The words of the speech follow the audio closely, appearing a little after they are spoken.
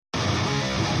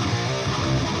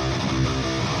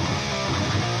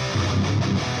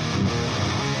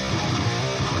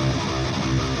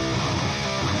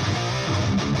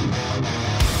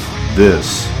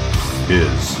This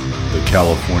is the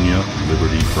California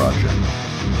Liberty Project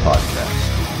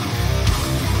podcast.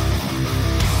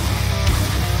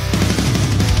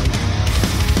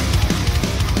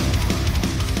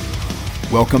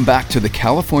 Welcome back to the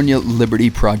California Liberty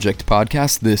Project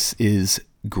podcast. This is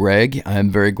Greg.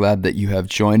 I'm very glad that you have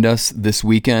joined us this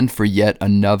weekend for yet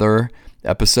another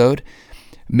episode.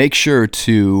 Make sure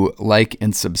to like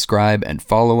and subscribe and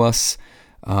follow us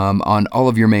on all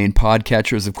of your main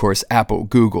podcatchers, of course, Apple,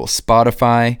 Google,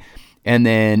 Spotify, and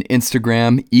then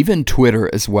Instagram, even Twitter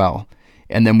as well.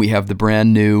 And then we have the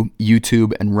brand new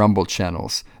YouTube and Rumble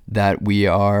channels that we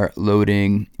are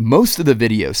loading most of the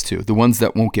videos to, the ones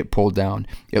that won't get pulled down,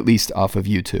 at least off of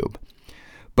YouTube.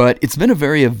 But it's been a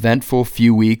very eventful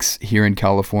few weeks here in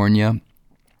California,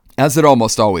 as it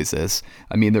almost always is.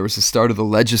 I mean, there was the start of the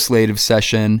legislative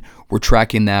session. We're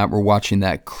tracking that. We're watching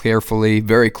that carefully,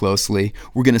 very closely.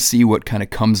 We're going to see what kind of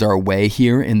comes our way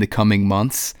here in the coming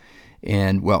months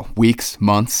and, well, weeks,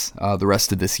 months, the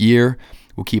rest of this year.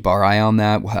 We'll keep our eye on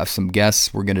that. We'll have some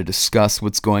guests. We're going to discuss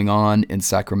what's going on in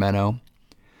Sacramento.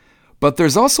 But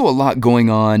there's also a lot going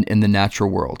on in the natural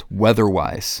world,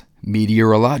 weather-wise,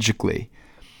 meteorologically.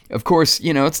 Of course,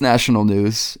 you know, it's national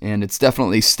news, and it's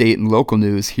definitely state and local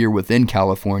news here within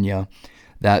California,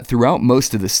 that throughout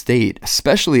most of the state,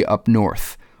 especially up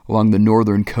north, along the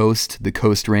northern coast, the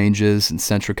Coast Ranges in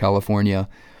Central California,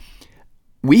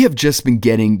 we have just been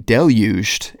getting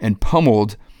deluged and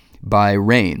pummeled by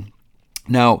rain.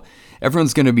 Now,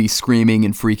 everyone's going to be screaming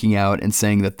and freaking out and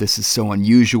saying that this is so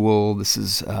unusual. This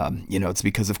is, it's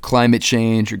because of climate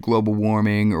change or global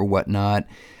warming or whatnot.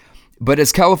 But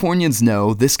as Californians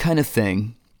know, this kind of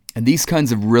thing and these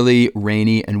kinds of really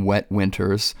rainy and wet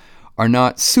winters are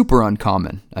not super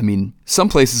uncommon. I mean, some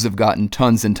places have gotten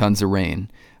tons and tons of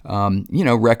rain.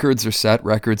 Records are set,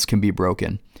 records can be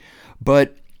broken.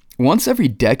 But once every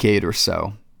decade or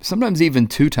so, sometimes even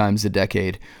 2 times a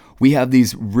decade, we have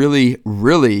these really,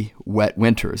 really wet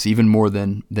winters, even more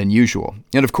than usual.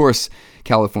 And of course,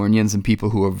 Californians and people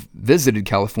who have visited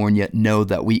California know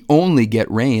that we only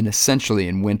get rain essentially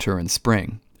in winter and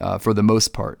spring, for the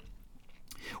most part.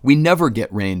 We never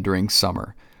get rain during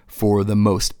summer, for the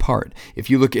most part.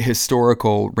 If you look at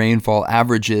historical rainfall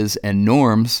averages and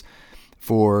norms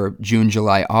for June,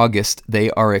 July, August, they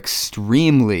are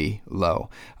extremely low.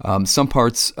 Some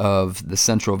parts of the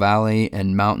Central Valley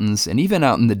and mountains, and even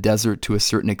out in the desert to a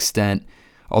certain extent,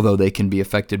 although they can be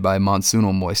affected by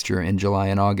monsoonal moisture in July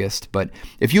and August. But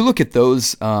if you look at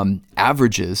those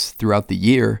averages throughout the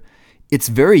year, it's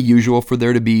very usual for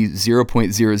there to be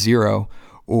 0.00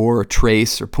 or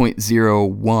trace or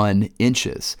 0.01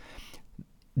 inches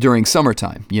during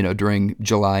summertime, during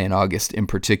July and August in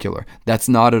particular. That's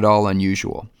not at all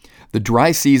unusual. The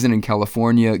dry season in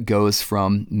California goes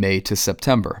from May to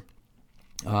September.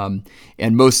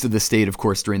 And most of the state, of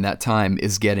course, during that time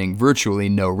is getting virtually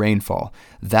no rainfall.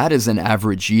 That is an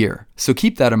average year. So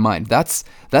keep that in mind. That's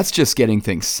just getting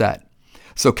things set.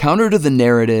 So counter to the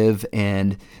narrative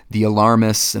and the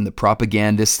alarmists and the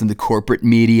propagandists and the corporate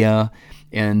media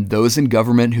and those in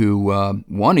government who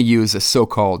want to use a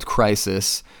so-called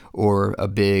crisis or a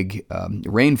big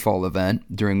rainfall event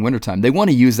during wintertime, they want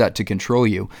to use that to control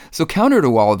you. So counter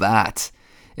to all that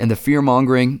and the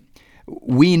fear-mongering,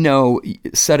 we know,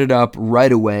 set it up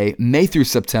right away. May through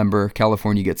September,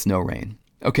 California gets no rain.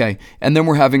 Okay, and then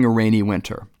we're having a rainy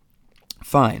winter.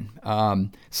 Fine.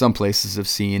 Some places have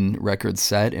seen records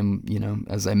set, and,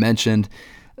 as I mentioned,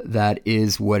 that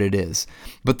is what it is.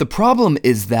 But the problem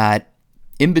is that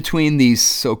in between these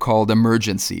so-called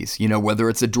emergencies, whether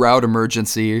it's a drought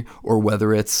emergency or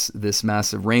whether it's this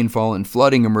massive rainfall and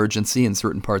flooding emergency in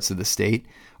certain parts of the state,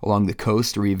 along the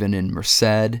coast or even in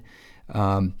Merced,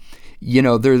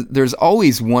 there's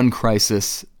always one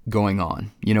crisis going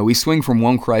on. We swing from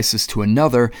one crisis to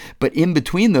another, but in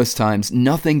between those times,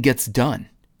 nothing gets done.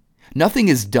 Nothing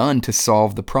is done to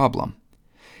solve the problem.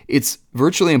 It's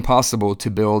virtually impossible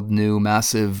to build new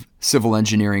massive civil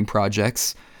engineering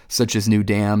projects, such as new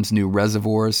dams, new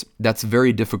reservoirs. That's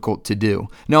very difficult to do.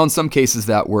 Now, in some cases,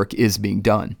 that work is being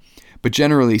done. But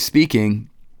generally speaking,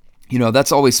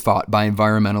 that's always fought by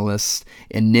environmentalists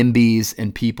and NIMBYs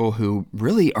and people who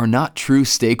really are not true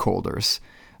stakeholders,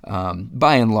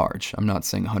 by and large. I'm not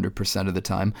saying 100% of the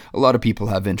time. A lot of people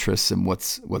have interests in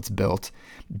what's built,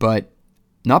 but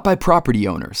not by property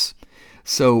owners.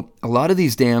 So a lot of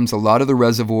these dams, a lot of the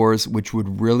reservoirs, which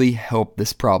would really help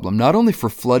this problem, not only for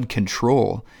flood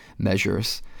control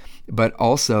measures, but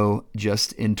also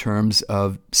just in terms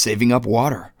of saving up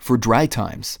water for dry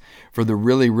times, for the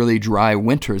really, really dry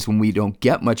winters when we don't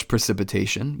get much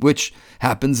precipitation, which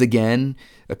happens again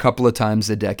a couple of times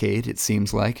a decade, it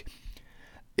seems like.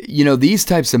 these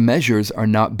types of measures are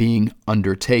not being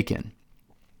undertaken.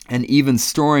 And even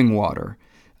storing water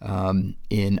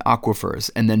in aquifers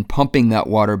and then pumping that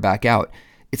water back out,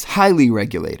 it's highly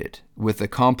regulated with a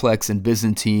complex and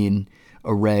Byzantine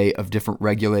array of different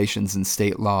regulations in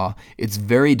state law. It's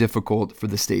very difficult for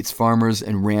the state's farmers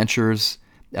and ranchers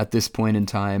at this point in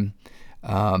time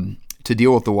to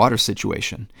deal with the water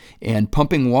situation. And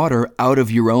pumping water out of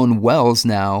your own wells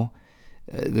now,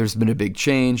 there's been a big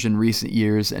change in recent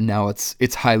years, and now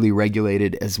it's highly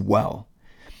regulated as well.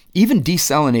 Even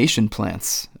desalination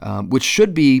plants, which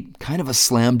should be kind of a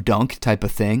slam dunk type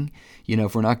of thing,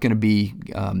 if we're not going to be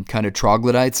kind of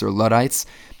troglodytes or Luddites,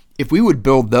 if we would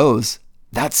build those,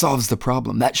 that solves the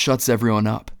problem. That shuts everyone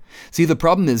up. See, the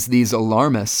problem is these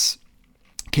alarmists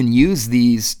can use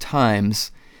these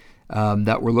times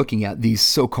that we're looking at, these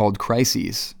so-called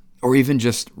crises, or even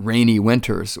just rainy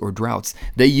winters or droughts.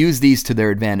 They use these to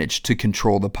their advantage to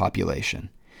control the population.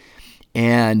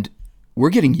 And we're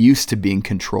getting used to being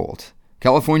controlled.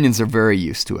 Californians are very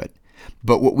used to it.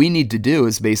 But what we need to do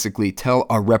is basically tell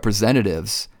our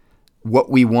representatives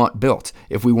what we want built.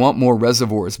 If we want more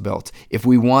reservoirs built, if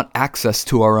we want access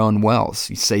to our own wells,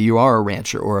 you say you are a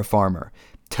rancher or a farmer,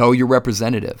 tell your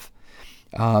representative.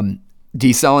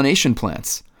 Desalination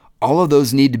plants, all of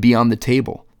those need to be on the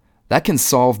table. That can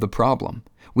solve the problem.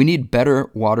 We need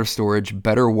better water storage,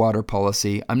 better water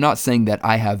policy. I'm not saying that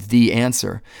I have the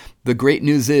answer. The great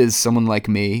news is someone like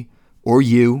me, or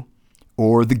you,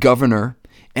 or the governor,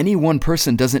 any one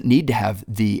person doesn't need to have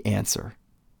the answer.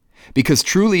 Because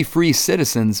truly free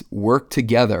citizens work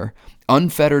together,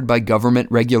 unfettered by government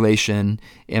regulation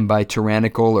and by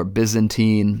tyrannical or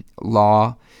Byzantine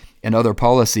law and other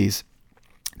policies.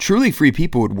 Truly free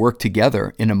people would work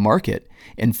together in a market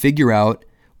and figure out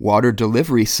water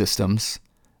delivery systems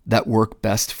that work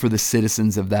best for the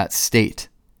citizens of that state.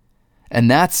 And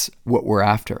that's what we're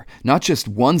after. Not just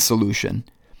one solution,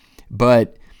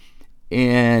 but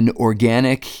an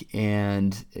organic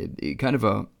and kind of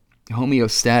a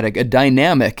homeostatic, a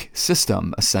dynamic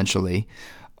system, essentially,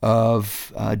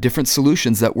 of different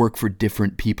solutions that work for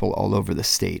different people all over the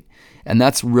state. And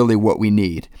that's really what we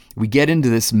need. We get into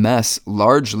this mess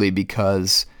largely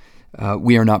because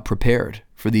we are not prepared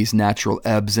for these natural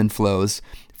ebbs and flows,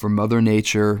 for Mother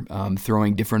Nature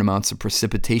throwing different amounts of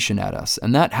precipitation at us.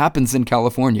 And that happens in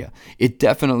California. It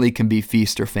definitely can be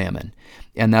feast or famine.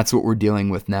 And that's what we're dealing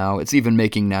with now. It's even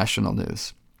making national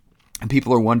news. And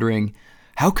people are wondering,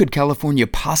 how could California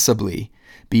possibly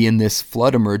be in this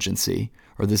flood emergency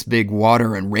or this big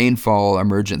water and rainfall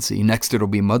emergency? Next it'll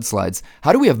be mudslides.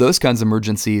 How do we have those kinds of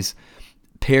emergencies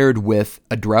paired with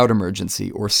a drought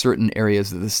emergency or certain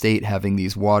areas of the state having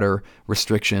these water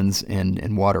restrictions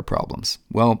and water problems?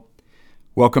 Well,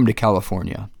 welcome to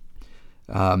California.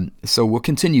 So we'll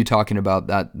continue talking about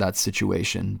that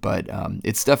situation, but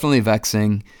it's definitely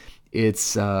vexing.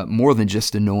 It's more than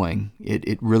just annoying.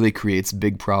 It really creates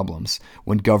big problems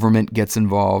when government gets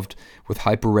involved with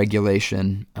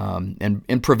hyper-regulation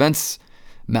and prevents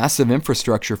massive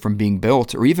infrastructure from being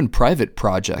built, or even private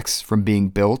projects from being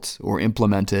built or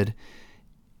implemented,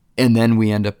 and then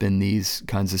we end up in these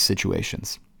kinds of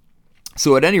situations.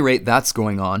 So at any rate, that's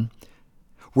going on.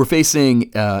 We're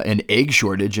facing an egg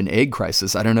shortage, an egg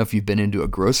crisis. I don't know if you've been into a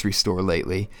grocery store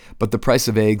lately, but the price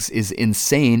of eggs is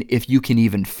insane if you can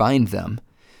even find them.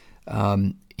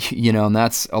 And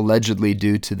that's allegedly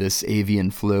due to this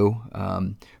avian flu,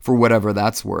 for whatever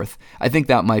that's worth. I think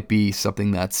that might be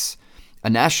something that's a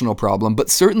national problem,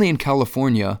 but certainly in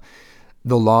California,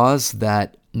 the laws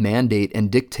that mandate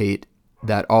and dictate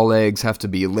that all eggs have to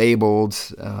be labeled,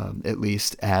 at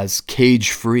least as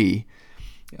cage-free.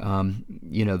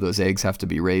 Those eggs have to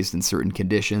be raised in certain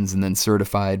conditions and then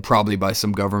certified, probably by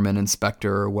some government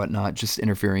inspector or whatnot, just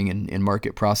interfering in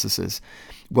market processes.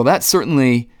 Well, that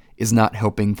certainly is not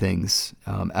helping things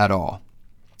at all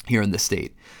here in the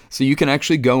state. So you can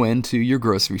actually go into your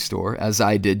grocery store, as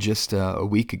I did just a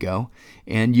week ago,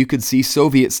 and you could see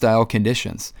Soviet-style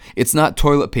conditions. It's not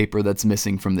toilet paper that's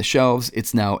missing from the shelves,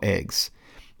 it's now eggs.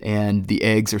 And the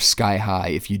eggs are sky high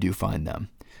if you do find them.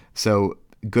 So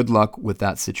good luck with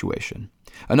that situation.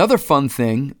 Another fun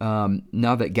thing,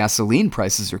 now that gasoline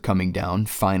prices are coming down,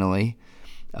 finally,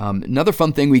 another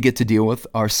fun thing we get to deal with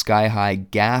are sky-high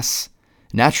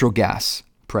natural gas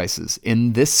prices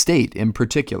in this state in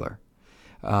particular.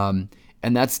 And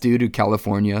that's due to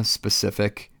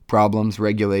California-specific problems,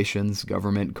 regulations,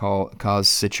 government-caused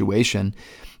situation.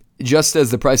 Just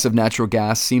as the price of natural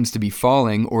gas seems to be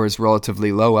falling or is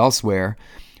relatively low elsewhere,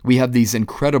 we have these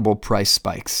incredible price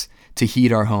spikes to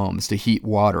heat our homes, to heat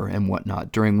water and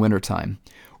whatnot during wintertime.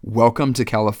 welcome to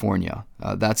California.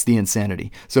 That's the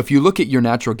insanity. So if you look at your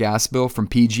natural gas bill from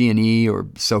PG&E or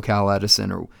SoCal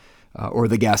Edison or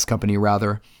the gas company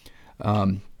rather,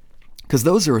 because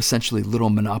those are essentially little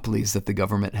monopolies that the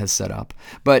government has set up.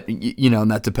 But,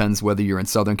 and that depends whether you're in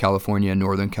Southern California,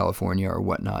 Northern California, or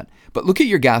whatnot. But look at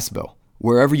your gas bill,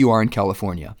 wherever you are in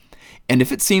California. And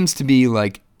if it seems to be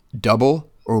like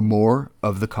double or more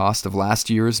of the cost of last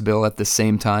year's bill at the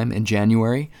same time in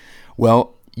January,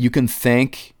 well, you can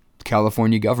thank the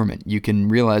California government. You can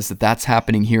realize that that's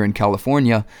happening here in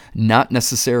California, not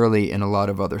necessarily in a lot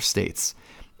of other states.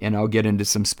 And I'll get into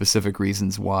some specific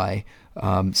reasons why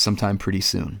sometime pretty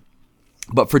soon.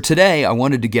 But for today, I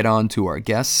wanted to get on to our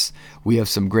guests. We have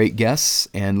some great guests,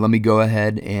 and let me go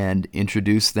ahead and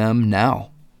introduce them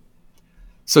now.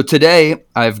 So today,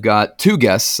 I've got two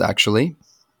guests, actually,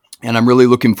 and I'm really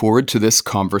looking forward to this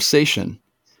conversation.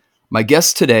 My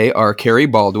guests today are Kerry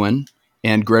Baldwin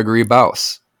and Gregory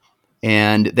Baus,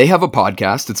 and they have a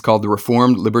podcast. It's called the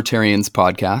Reformed Libertarians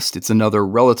Podcast. It's another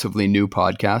relatively new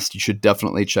podcast. You should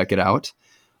definitely check it out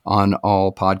on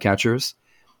all podcatchers.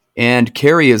 And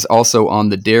Kerry is also on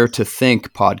the Dare to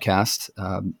Think podcast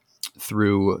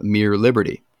through Mere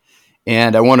Liberty.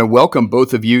 And I want to welcome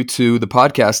both of you to the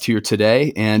podcast here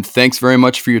today, and thanks very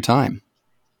much for your time.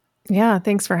 Yeah,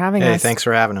 thanks for having us. Hey, thanks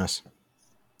for having us.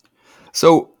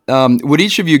 So would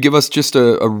each of you give us just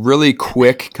a really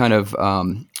quick kind of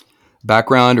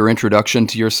background or introduction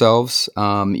to yourselves,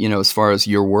 as far as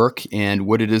your work and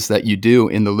what it is that you do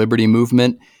in the liberty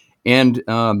movement and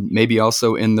maybe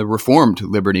also in the Reformed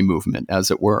liberty movement,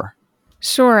 as it were?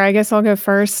 Sure, I guess I'll go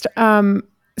first.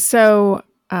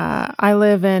 I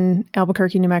live in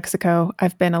Albuquerque, New Mexico.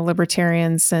 I've been a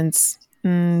libertarian since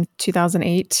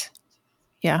 2008.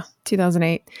 Yeah,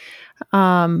 2008,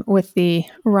 with the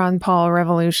Ron Paul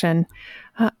revolution.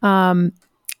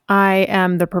 I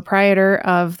am the proprietor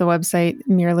of the website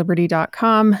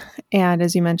mereliberty.com. And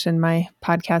as you mentioned, my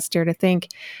podcast, Dare to Think.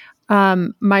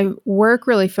 My work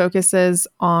really focuses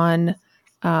on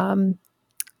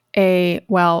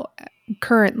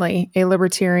currently a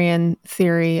libertarian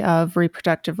theory of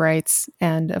reproductive rights.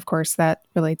 And of course, that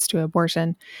relates to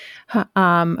abortion.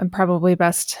 I'm probably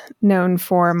best known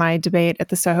for my debate at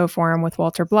the Soho Forum with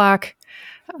Walter Block,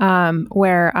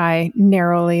 where I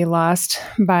narrowly lost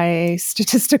by a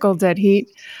statistical dead heat.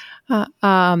 But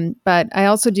I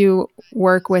also do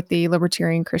work with the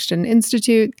Libertarian Christian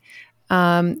Institute,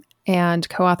 and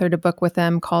co-authored a book with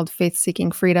them called Faith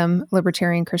Seeking Freedom,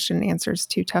 Libertarian Christian Answers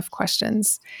to Tough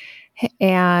Questions.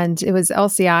 And it was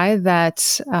LCI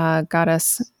that got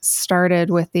us started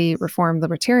with the Reformed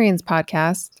Libertarians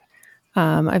podcast.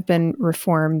 I've been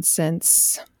Reformed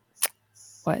since,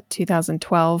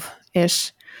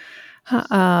 2012-ish.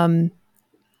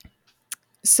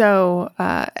 So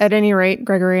at any rate,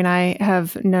 Gregory and I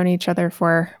have known each other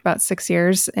for about 6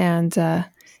 years, and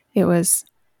it was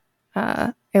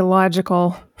a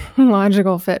logical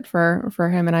fit for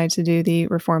him and I to do the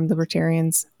Reformed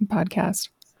Libertarians podcast.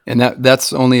 And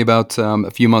that's only about a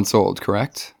few months old,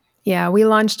 correct? Yeah, we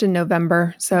launched in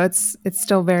November, so it's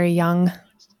still very young.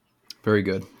 Very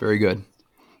good, very good.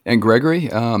 And Gregory,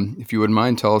 if you wouldn't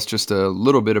mind, tell us just a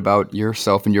little bit about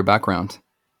yourself and your background.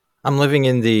 I'm living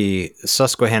in the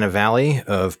Susquehanna Valley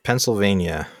of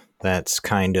Pennsylvania. That's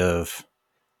kind of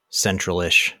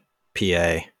central-ish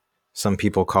PA. Some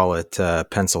people call it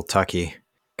Pennsyltucky.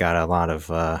 Got a lot of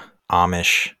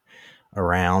Amish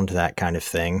around, that kind of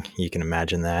thing. You can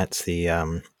imagine that. It's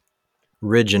the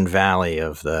ridge and valley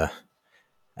of the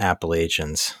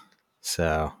Appalachians.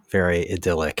 So very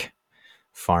idyllic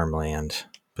farmland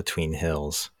between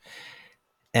hills.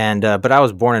 And but I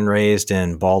was born and raised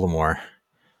in Baltimore.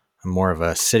 I'm more of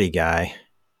a city guy.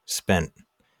 Spent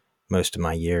most of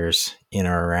my years in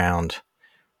or around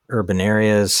urban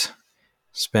areas.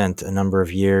 Spent a number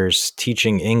of years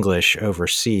teaching English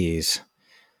overseas.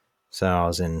 So I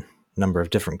was in a number of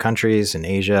different countries in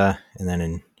Asia and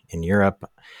then in Europe.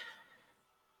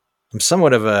 I'm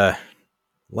somewhat of a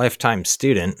lifetime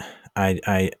student.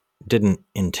 I didn't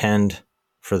intend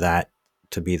for that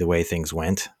to be the way things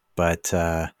went, but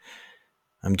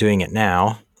I'm doing it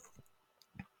now.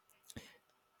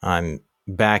 I'm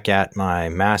back at my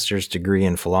master's degree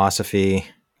in philosophy,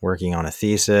 working on a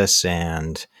thesis,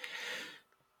 and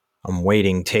I'm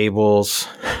waiting tables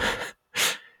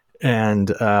and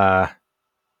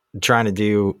trying to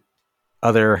do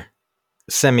other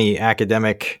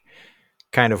semi-academic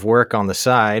kind of work on the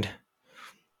side.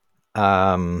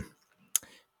 I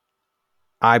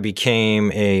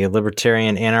became a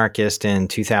libertarian anarchist in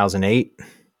 2008.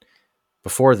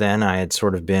 Before then, I had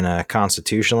sort of been a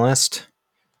constitutionalist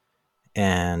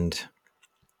and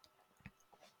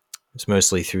It's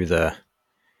mostly through the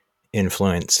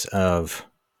influence of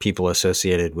people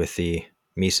associated with the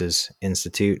Mises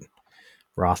Institute,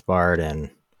 Rothbard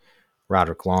and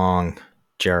Roderick Long,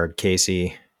 Jared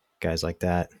Casey, guys like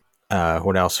that.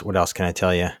 What else? What else can I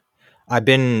tell you? I've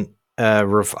been. I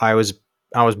was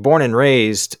born and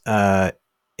raised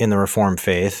in the Reformed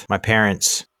faith. My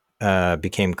parents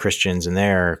became Christians in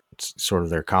their sort of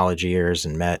their college years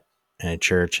and met in a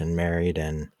church and married.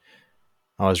 And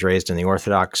I was raised in the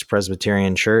Orthodox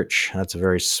Presbyterian Church. That's a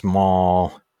very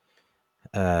small,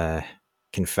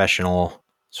 confessional,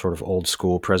 sort of old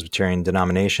school Presbyterian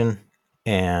denomination.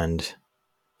 And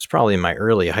it's probably in my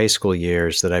early high school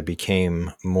years that I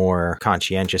became more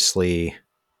conscientiously,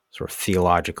 sort of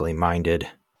theologically minded,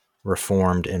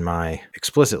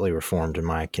 explicitly reformed in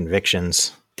my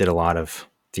convictions, did a lot of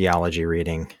theology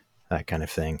reading, that kind of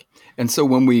thing. And so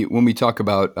when we talk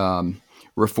about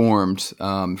reformed,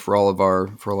 for all of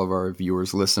our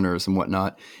viewers, listeners, and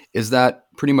whatnot, is that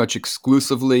pretty much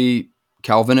exclusively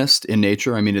Calvinist in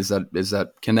nature? I mean,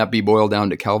 can that be boiled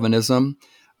down to Calvinism?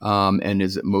 And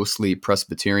is it mostly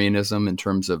Presbyterianism in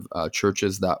terms of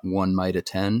churches that one might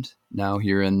attend now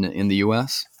here in the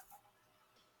U.S.?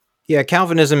 Yeah,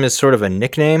 Calvinism is sort of a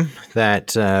nickname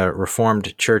that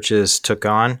Reformed churches took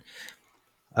on.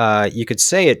 You could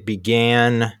say it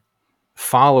began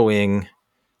following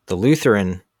the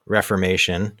Lutheran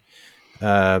Reformation,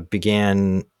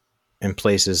 began in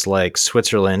places like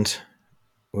Switzerland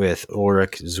with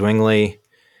Ulrich Zwingli,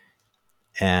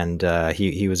 and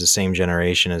he was the same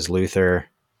generation as Luther.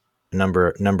 A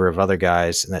number of other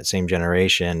guys in that same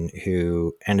generation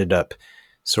who ended up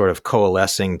sort of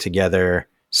coalescing together,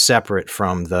 separate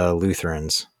from the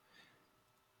Lutherans.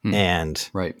 And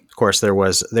right. Of course, there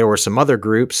were some other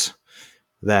groups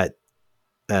that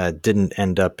didn't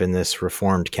end up in this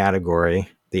Reformed category,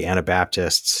 the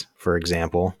Anabaptists, for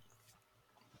example.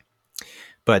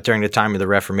 But during the time of the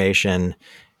Reformation,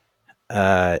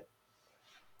 all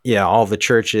the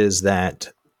churches that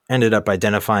ended up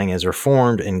identifying as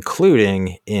Reformed,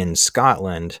 including in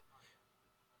Scotland,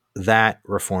 that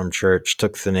Reformed church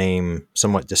took the name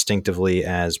somewhat distinctively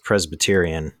as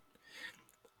Presbyterian.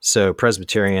 So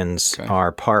Presbyterians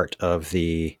are part of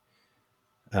the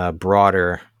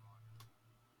broader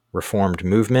Reformed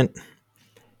movement.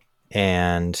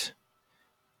 And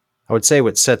I would say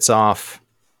what sets off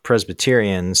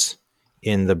Presbyterians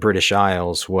in the British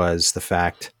Isles was the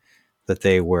fact that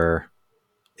it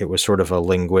was sort of a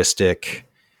linguistic,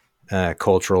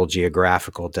 cultural,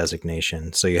 geographical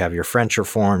designation. So you have your French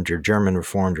Reformed, your German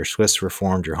Reformed, your Swiss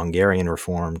Reformed, your Hungarian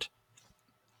Reformed,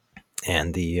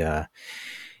 and the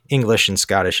English and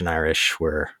Scottish and Irish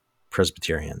were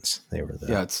Presbyterians. They were the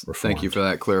Reformed. Thank you for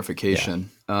that clarification.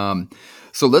 Yeah.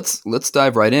 So let's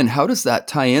dive right in. How does that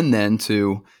tie in then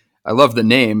to? I love the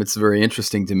name. It's very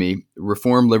interesting to me.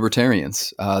 Reformed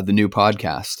Libertarians, the new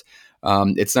podcast.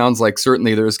 It sounds like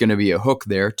certainly there's going to be a hook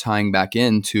there tying back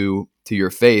into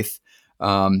your faith.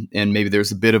 And maybe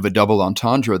there's a bit of a double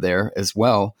entendre there as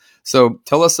well. So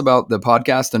tell us about the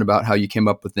podcast and about how you came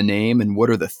up with the name and what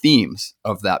are the themes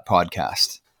of that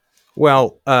podcast.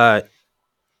 Well,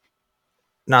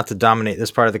 not to dominate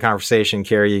this part of the conversation,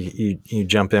 Kerry, you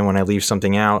jump in when I leave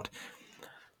something out.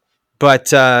 But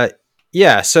so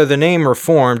the name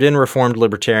Reformed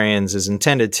Libertarians is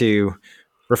intended to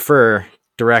refer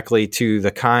directly to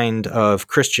the kind of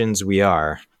Christians we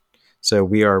are. So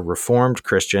we are Reformed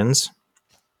Christians.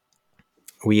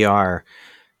 We are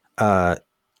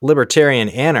libertarian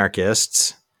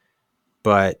anarchists,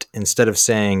 but instead of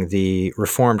saying the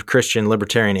Reformed Christian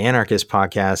Libertarian Anarchist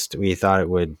podcast, we thought it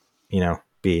would,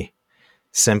 be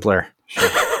simpler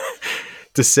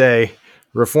to say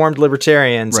Reformed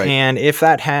Libertarians. Right. And if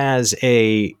that has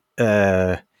a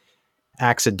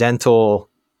accidental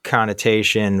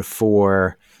connotation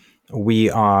for we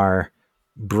are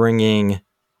bringing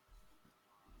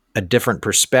a different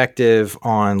perspective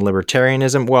on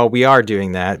libertarianism, well, we are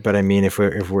doing that. But I mean, if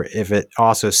it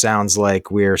also sounds like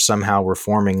we're somehow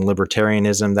reforming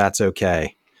libertarianism, that's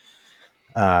okay.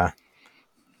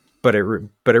 But it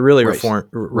really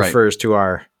refers to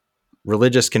our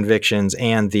religious convictions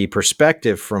and the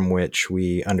perspective from which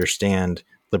we understand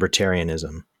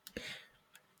libertarianism.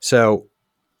 So,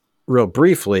 real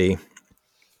briefly,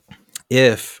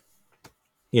 if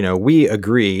we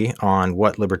agree on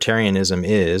what libertarianism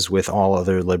is with all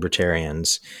other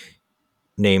libertarians,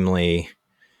 namely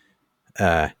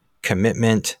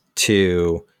commitment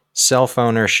to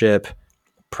self-ownership,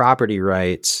 property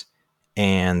rights,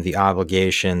 and the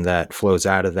obligation that flows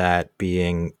out of that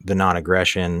being the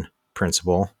non-aggression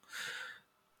principle,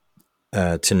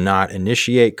 to not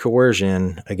initiate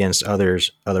coercion against other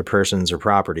persons or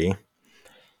property.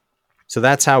 So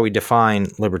that's how we define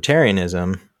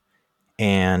libertarianism.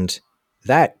 And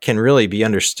that can really be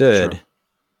understood Sure.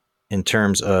 in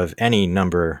terms of any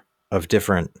number of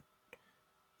different,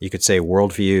 you could say,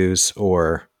 worldviews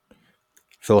or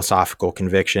philosophical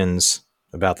convictions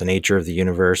about the nature of the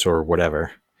universe or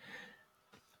whatever.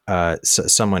 So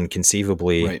someone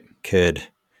conceivably Right. could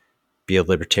be a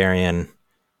libertarian.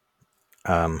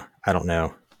 I don't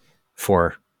know,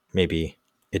 for maybe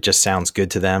it just sounds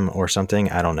good to them or something.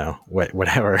 I don't know,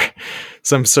 whatever,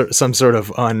 some sort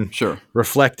of Sure.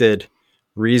 unreflected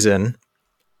reason.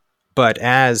 But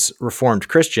as Reformed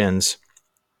Christians,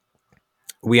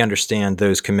 we understand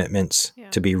those commitments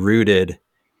to be rooted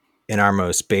in our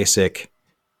most basic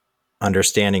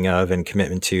understanding of and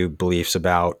commitment to beliefs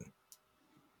about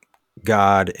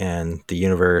God and the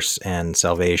universe and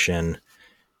salvation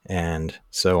and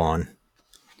so on.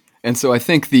 And so I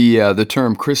think the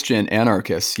term Christian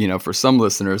anarchist, for some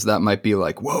listeners, that might be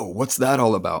like, whoa, what's that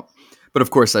all about? But of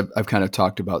course, I've kind of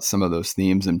talked about some of those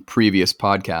themes in previous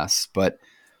podcasts. But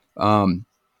of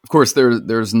course,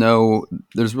 there's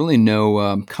really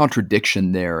no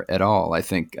contradiction there at all. I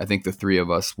think the three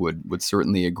of us would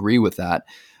certainly agree with that.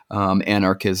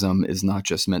 Anarchism is not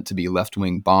just meant to be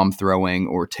left-wing bomb throwing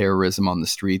or terrorism on the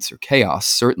streets or chaos.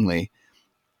 Certainly,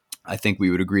 I think we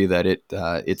would agree that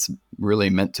it's really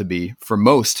meant to be, for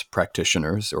most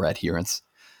practitioners or adherents,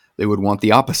 they would want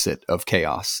the opposite of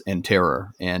chaos and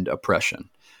terror and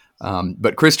oppression.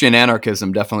 But Christian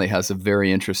anarchism definitely has a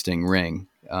very interesting ring.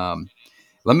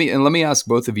 Let me ask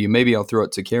both of you. Maybe I'll throw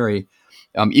it to Kerry.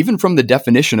 Even from the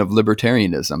definition of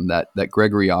libertarianism that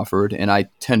Gregory offered, and I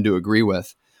tend to agree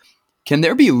with, can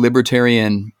there be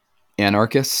libertarian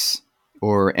anarchists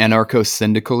or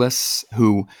anarcho-syndicalists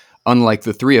who, unlike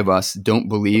the three of us, don't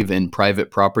believe in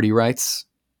private property rights?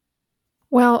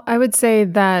 Well, I would say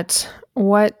that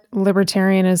what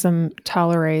libertarianism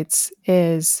tolerates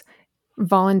is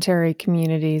voluntary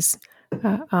communities.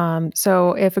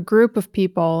 So if a group of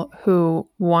people who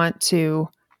want to,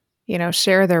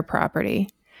 share their property,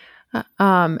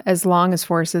 as long as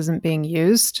force isn't being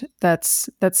used,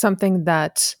 that's something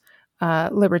that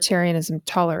libertarianism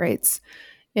tolerates.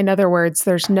 In other words,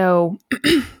 there's no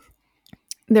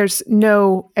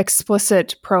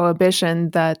explicit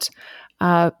prohibition that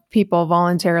people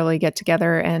voluntarily get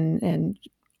together and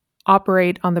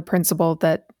operate on the principle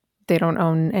that they don't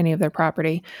own any of their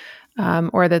property,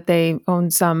 or that they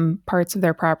own some parts of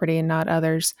their property and not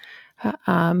others.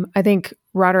 I think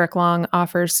Roderick Long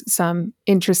offers some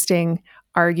interesting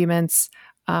arguments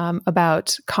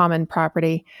about common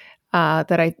property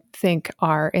that I think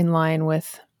are in line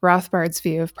with Rothbard's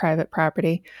view of private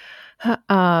property.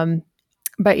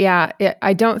 But yeah,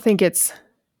 I don't think it's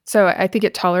so. I think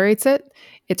it tolerates it.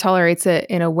 It tolerates it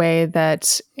in a way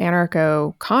that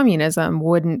anarcho-communism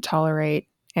wouldn't tolerate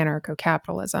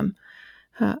anarcho-capitalism.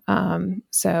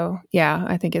 So yeah,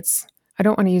 I think it's. I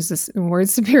don't want to use this word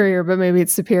superior, but maybe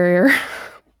it's superior.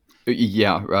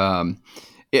 Yeah.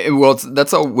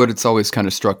 That's all. What it's always kind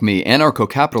of struck me.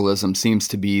 Anarcho-capitalism seems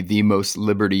to be the most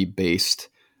liberty-based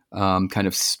kind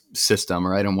of system,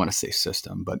 or I don't want to say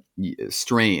system, but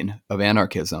strain of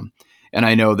anarchism. And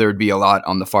I know there'd be a lot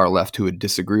on the far left who would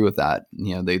disagree with that.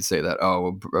 They'd say that,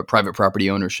 private property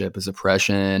ownership is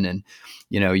oppression, and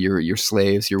you're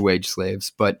slaves, you're wage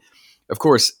slaves. But of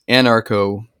course,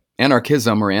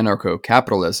 anarchism or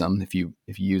anarcho-capitalism, if you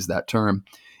use that term,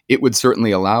 it would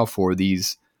certainly allow for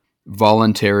these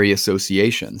voluntary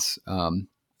associations,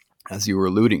 as you were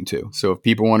alluding to. So if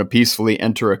people want to peacefully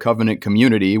enter a covenant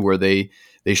community where they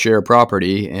share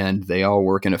property and they all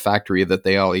work in a factory that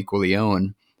they all equally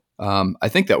own, I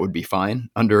think that would be fine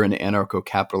under an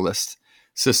anarcho-capitalist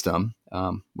system,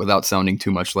 without sounding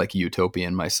too much like a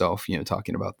utopian myself,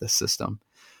 talking about this system.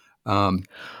 Well,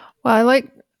 I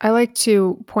like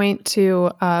to point to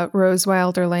Rose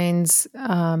Wilder Lane's.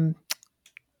 I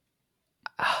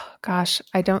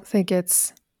don't think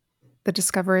it's The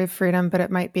Discovery of Freedom, but it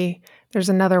might be. There's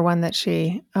another one that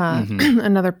she,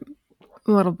 another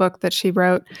little book that she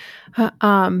wrote,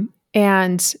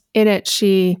 and in it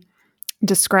she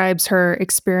describes her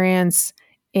experience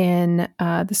in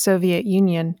the Soviet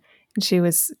Union. And she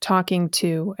was talking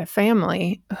to a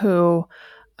family who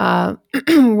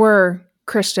were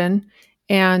Christian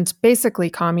and basically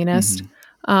communist,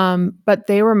 but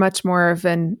they were much more of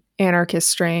an anarchist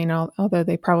strain, although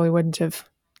they probably wouldn't have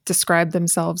described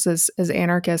themselves as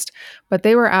anarchist. But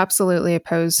they were absolutely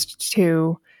opposed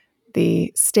to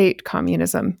the state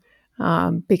communism,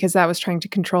 because that was trying to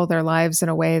control their lives in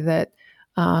a way that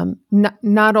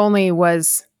not only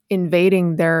was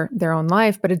invading their own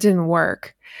life, but it didn't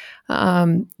work.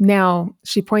 Now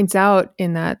she points out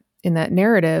in that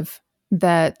narrative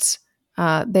that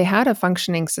they had a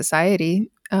functioning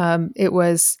society. It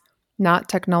was not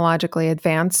technologically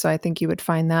advanced, so I think you would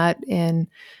find that in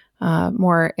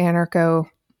more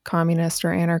anarcho-communist or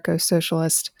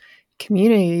anarcho-socialist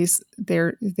communities.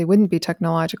 They wouldn't be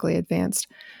technologically advanced.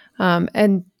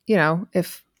 And,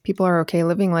 if people are okay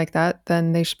living like that,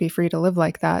 then they should be free to live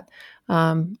like that.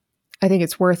 I think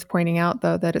it's worth pointing out,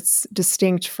 though, that it's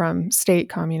distinct from state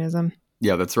communism.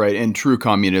 Yeah, that's right. And true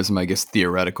communism, I guess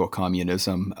theoretical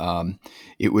communism,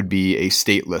 it would be a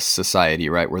stateless society,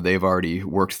 right, where they've already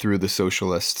worked through the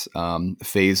socialist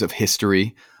phase of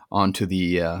history onto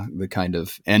the kind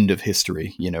of end of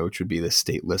history, which would be the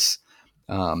stateless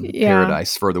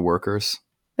paradise for the workers.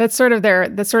 That's sort of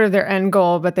their end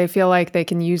goal, but they feel like they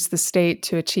can use the state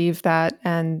to achieve that,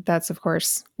 and that's of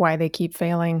course why they keep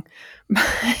failing.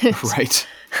 Right.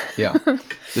 Yeah.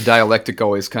 The dialectic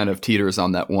always kind of teeters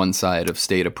on that one side of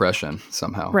state oppression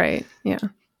somehow. Right. Yeah.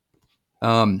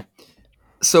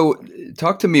 So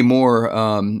talk to me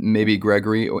more, maybe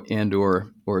Gregory and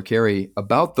or Kerry,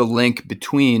 about the link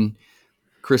between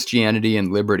Christianity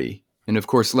and liberty. And of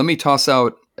course,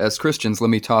 as Christians, let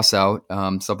me toss out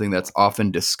something that's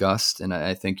often discussed, and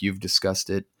I think you've discussed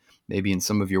it maybe in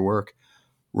some of your work,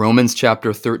 Romans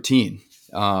chapter 13,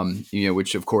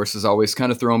 which of course is always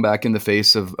kind of thrown back in the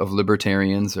face of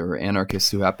libertarians or anarchists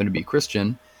who happen to be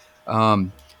Christian.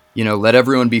 Let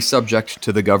everyone be subject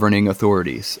to the governing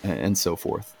authorities and so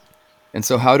forth. And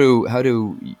so how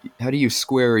do you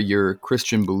square your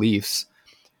Christian beliefs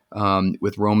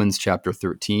with Romans chapter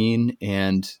 13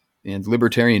 and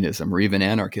libertarianism or even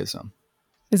anarchism?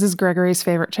 This is Gregory's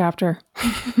favorite chapter.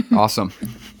 Awesome.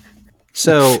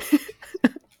 So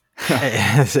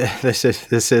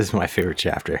this is my favorite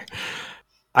chapter.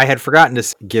 I had forgotten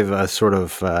to give a sort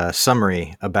of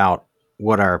summary about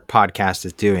what our podcast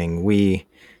is doing. We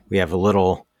have a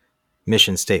little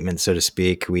mission statement, so to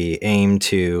speak. We aim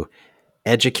to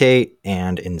educate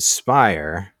and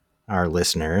inspire our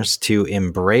listeners to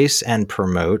embrace and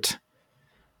promote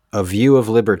a view of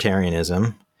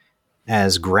libertarianism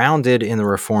as grounded in the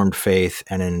Reformed faith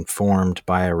and informed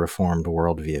by a Reformed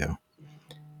worldview.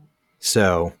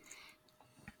 So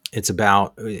it's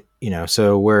about,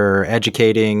 so we're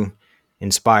educating,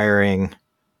 inspiring,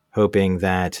 hoping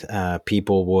that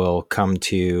people will come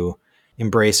to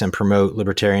embrace and promote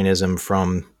libertarianism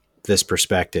from this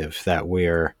perspective that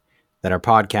our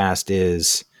podcast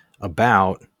is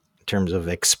about in terms of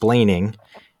explaining.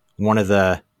 One of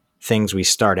the things we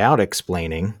start out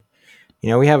explaining,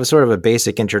 we have a sort of a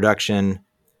basic introduction,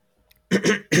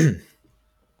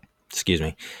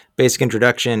 basic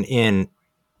introduction in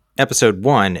episode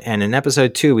 1, and in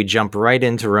episode 2, we jump right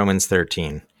into Romans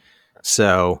 13.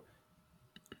 So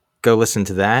go listen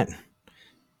to that,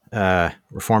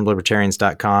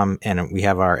 reformedlibertarians.com, and we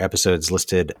have our episodes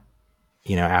listed.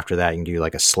 After that, you can do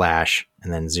like a /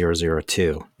 and then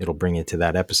 002. It'll bring you to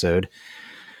that episode.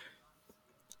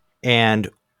 And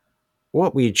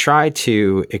what we try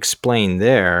to explain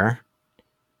there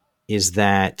is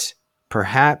that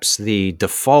perhaps the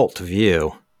default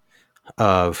view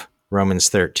of Romans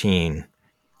 13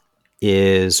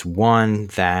 is one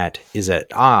that is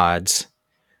at odds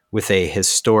with a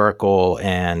historical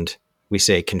and, we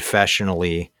say,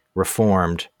 confessionally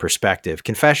Reformed perspective.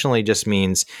 Confessionally just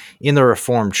means in the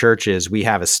Reformed churches, we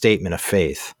have a statement of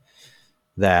faith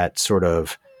that sort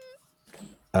of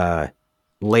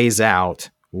lays out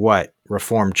what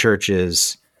Reformed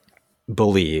churches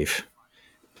believe.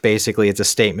 Basically, it's a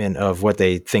statement of what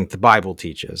they think the Bible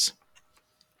teaches.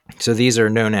 So these are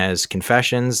known as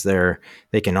confessions.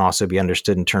 They can also be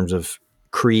understood in terms of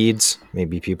creeds.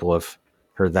 Maybe people have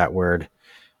heard that word.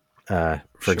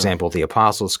 For example, the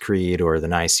Apostles' Creed or the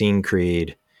Nicene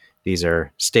Creed. These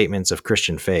are statements of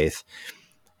Christian faith.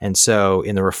 And so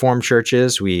in the Reformed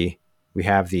churches, we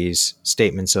have these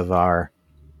statements of our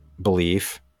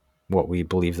belief, what we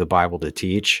believe the Bible to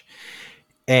teach.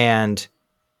 And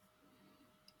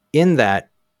in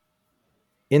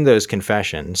those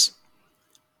confessions,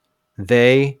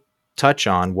 they touch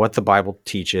on what the Bible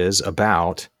teaches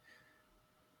about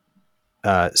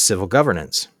civil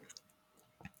governance,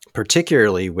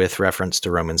 particularly with reference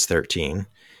to Romans 13.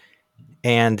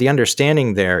 And the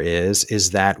understanding there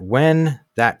is that when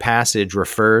that passage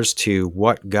refers to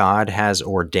what God has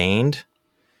ordained,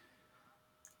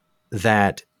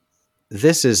 that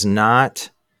this is not,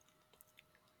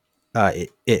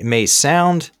 it may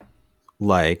sound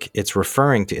like it's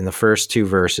referring to, in the first 2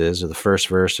 verses, or the first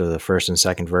verse or the first and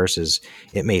second verses,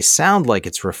 it may sound like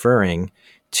it's referring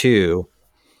to,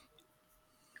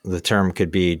 the term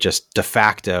could be just de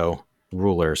facto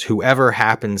rulers, whoever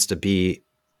happens to be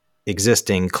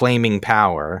existing, claiming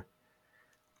power.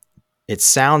 It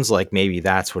sounds like maybe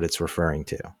that's what it's referring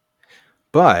to.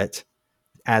 But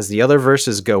as the other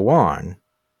verses go on,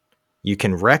 you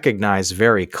can recognize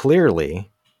very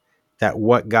clearly that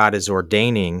what God is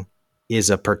ordaining is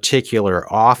a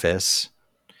particular office.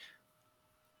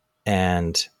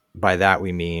 And by that,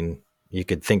 we mean you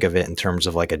could think of it in terms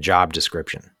of like a job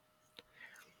description.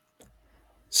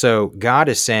 So God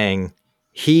is saying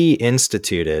he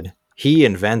invented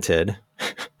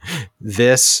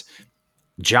this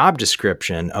job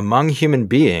description among human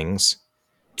beings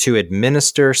to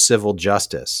administer civil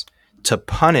justice, to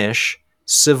punish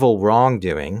civil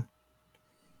wrongdoing,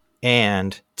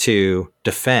 and to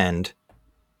defend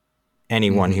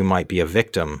anyone who might be a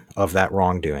victim of that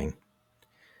wrongdoing.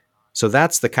 So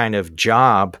that's the kind of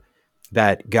job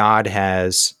that God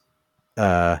has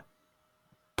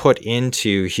put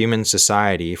into human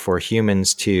society for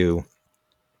humans to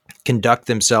conduct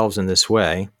themselves in this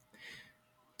way,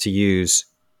 to use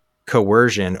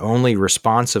coercion only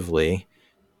responsively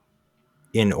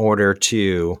in order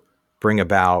to bring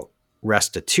about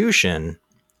restitution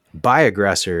by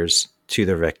aggressors to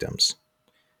their victims.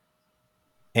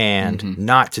 And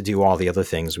not to do all the other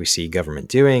things we see government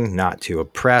doing, not to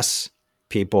oppress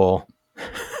people,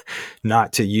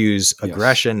 not to use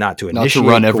aggression, not to initiate not to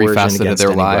run every coercion facet of against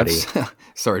their anybody. lives.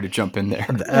 Sorry to jump in there.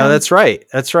 That's right.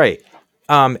 That's right.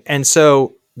 And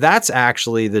so that's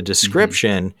actually the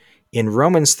description in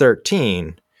Romans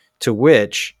 13, to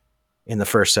which in the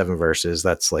first 7 verses,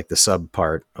 that's like the sub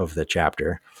part of the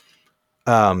chapter,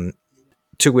 to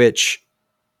which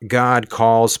God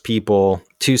calls people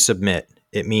to submit.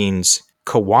 It means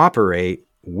cooperate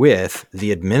with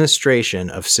the administration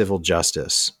of civil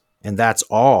justice. And that's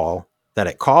all that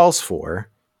it calls for.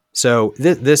 So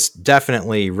this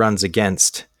definitely runs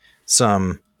against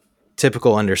some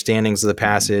typical understandings of the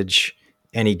passage.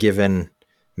 Any given,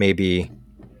 maybe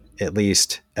at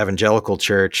least evangelical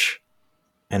church.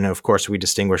 And of course, we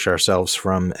distinguish ourselves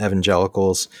from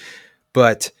evangelicals.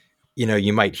 But,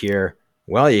 you might hear,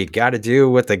 well, you got to do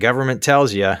what the government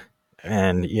tells you.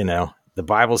 And, the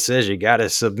Bible says you got to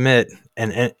submit.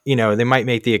 And, they might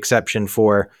make the exception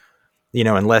for,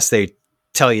 unless they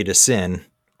tell you to sin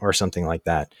or something like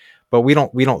that. But we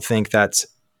don't think that's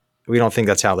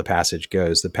how the passage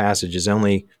goes. The passage is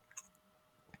only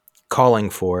calling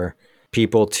for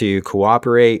people to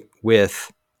cooperate with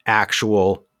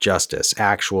actual justice,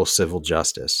 actual civil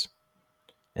justice.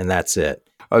 And that's it.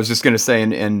 I was just going to say,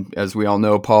 and as we all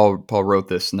know, Paul wrote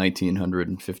this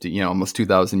 1950, almost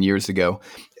 2,000 years ago,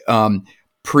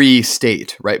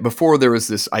 pre-state, right? Before there was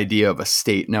this idea of a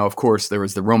state. Now, of course, there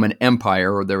was the Roman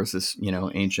Empire, or there was this,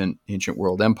 ancient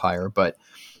world empire. But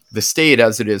the state,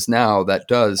 as it is now, that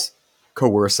does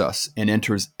coerce us and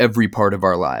enters every part of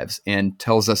our lives and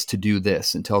tells us to do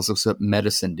this and tells us what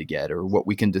medicine to get or what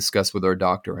we can discuss with our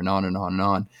doctor, and on and on and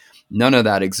on. None of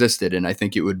that existed, and I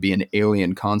think it would be an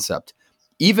alien concept,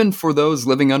 even for those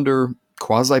living under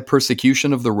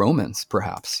quasi-persecution of the Romans,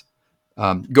 perhaps.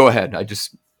 Go ahead. I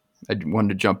wanted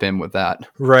to jump in with that.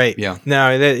 Right. Yeah.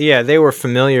 No, they were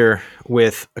familiar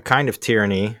with a kind of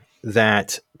tyranny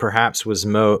that perhaps was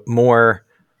more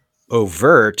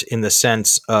overt, in the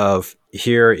sense of,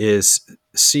 here is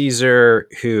Caesar,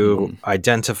 who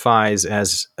identifies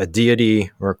as a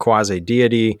deity or a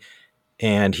quasi-deity,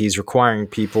 and he's requiring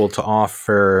people to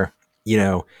offer,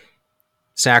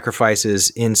 sacrifices,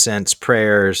 incense,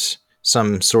 prayers,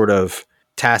 some sort of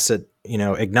tacit,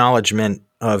 acknowledgement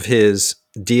of his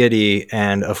deity.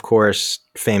 And of course,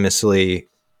 famously,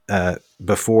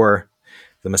 before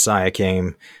the Messiah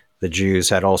came, the Jews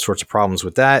had all sorts of problems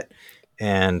with that.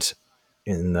 And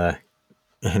in the,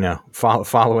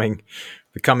 following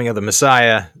the coming of the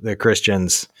Messiah, the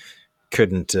Christians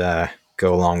couldn't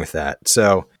go along with that.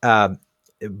 So,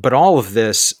 but all of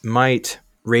this might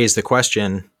raise the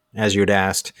question, as you had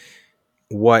asked,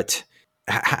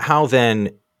 how then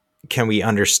can we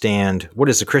understand, what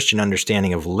is the Christian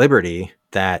understanding of liberty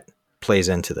that plays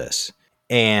into this?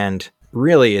 And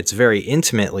really, it's very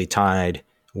intimately tied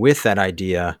with that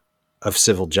idea of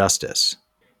civil justice.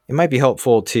 It might be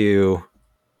helpful to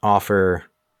offer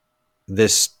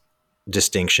this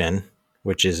distinction,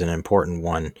 which is an important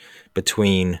one,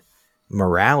 between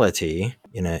morality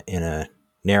in a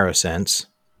narrow sense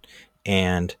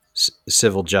and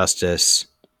civil justice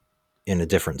in a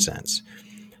different sense.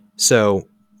 So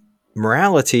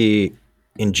morality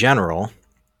in general,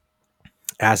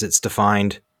 as it's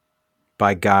defined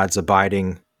by God's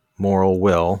abiding moral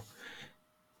will,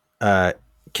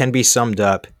 can be summed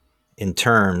up in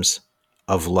terms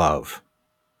of love,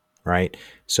 right?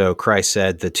 So Christ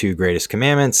said the 2 greatest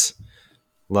commandments: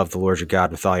 love the Lord your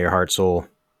God with all your heart, soul,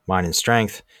 mind, and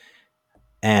strength.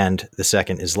 And the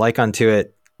second is like unto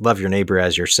it, love your neighbor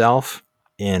as yourself.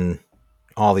 In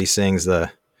all these things,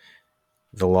 the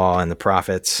law and the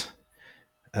prophets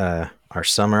are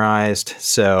summarized.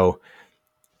 So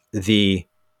the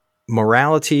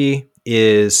morality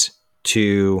is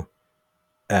to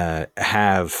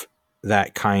have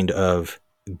that kind of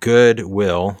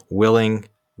goodwill, willing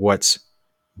what's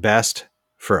best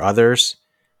for others,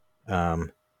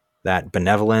 that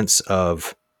benevolence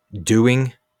of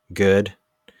doing good,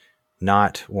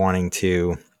 not wanting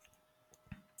to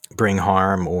bring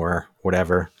harm or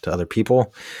whatever to other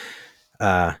people,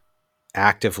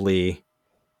 actively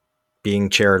being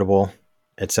charitable,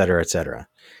 et cetera, et cetera.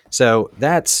 So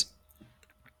that's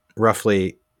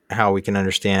roughly how we can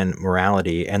understand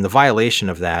morality, and the violation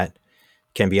of that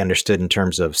can be understood in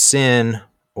terms of sin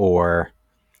or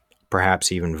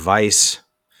perhaps even vice,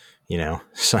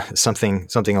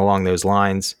 something along those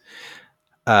lines.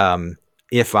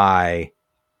 If I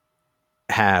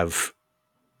have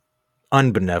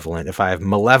unbenevolent, if I have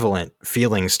malevolent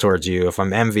feelings towards you, if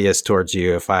I'm envious towards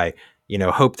you, if I,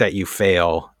 hope that you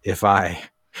fail, if I,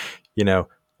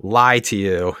 lie to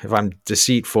you, if I'm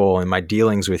deceitful in my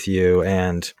dealings with you,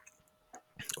 and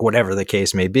whatever the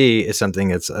case may be, is something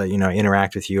that's,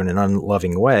 interact with you in an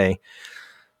unloving way.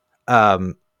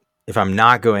 If I'm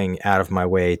not going out of my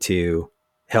way to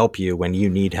help you when you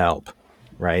need help,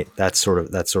 right? That's sort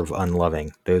of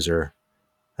unloving.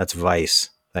 That's vice.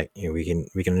 That we can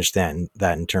understand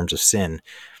that in terms of sin.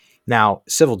 Now,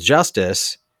 civil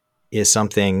justice is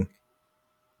something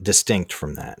distinct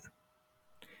from that.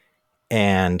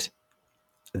 And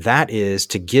that is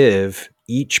to give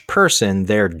each person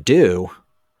their due,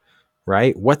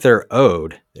 right? What they're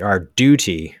owed, our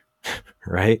duty,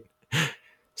 right?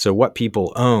 So what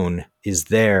people own is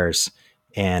theirs,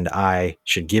 and I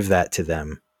should give that to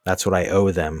them. That's what I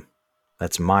owe them.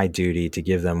 That's my duty, to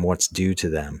give them what's due to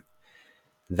them.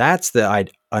 That's the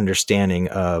understanding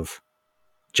of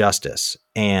justice.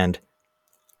 And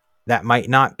that might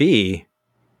not be,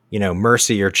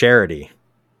 mercy or charity,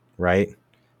 right?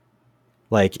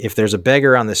 Like if there's a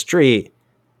beggar on the street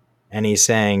and he's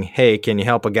saying, hey, can you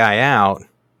help a guy out?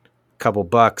 A couple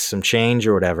bucks, some change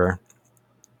or whatever.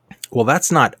 Well,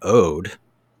 that's not owed,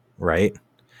 right?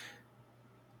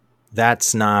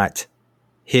 That's not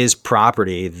his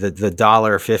property. The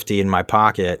 $1.50 in my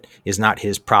pocket is not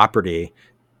his property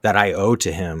that I owe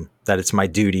to him, that it's my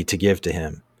duty to give to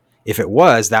him. If it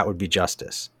was, that would be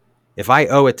justice. If I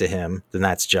owe it to him, then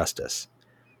that's justice.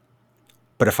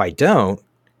 But if I don't,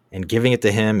 and giving it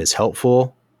to him is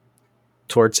helpful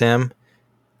towards him,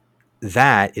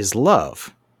 that is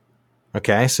love.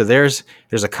 Okay, so there's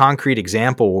a concrete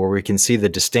example where we can see the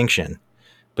distinction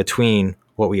between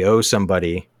what we owe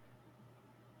somebody.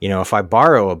 If I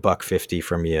borrow $1.50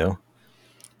 from you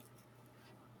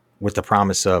with the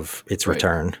promise of its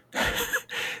return,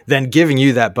 then giving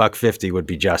you that $1.50 would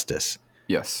be justice.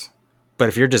 Yes. But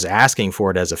if you're just asking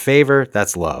for it as a favor,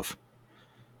 that's love.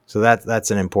 So that's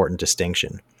an important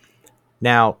distinction.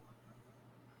 Now,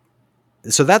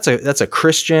 so that's a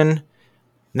Christian.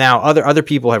 Now, other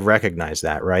people have recognized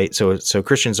that, right? So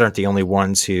Christians aren't the only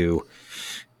ones who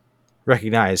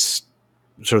recognize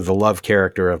sort of the love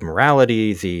character of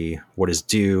morality, the what is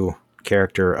due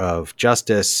character of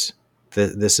justice.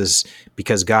 This is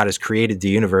because God has created the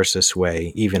universe this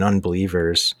way. Even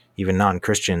unbelievers, even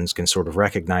non-Christians can sort of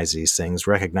recognize these things,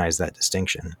 recognize that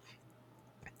distinction.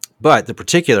 But the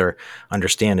particular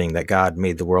understanding that God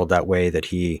made the world that way, that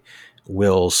he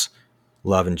wills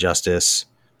love and justice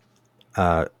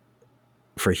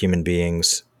for human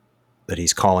beings, that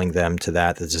he's calling them to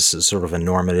that this is sort of a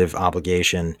normative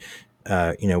obligation.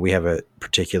 We have a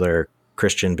particular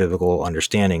Christian biblical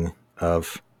understanding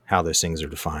of how those things are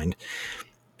defined.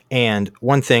 And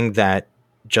one thing that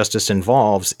justice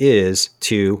involves is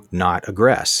to not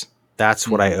aggress. That's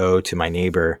what I owe to my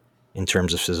neighbor in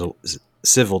terms of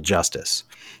civil justice,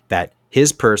 that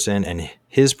his person and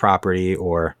his property,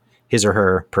 or his or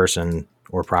her person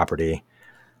or property,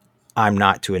 I'm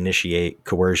not to initiate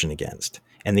coercion against.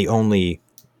 And the only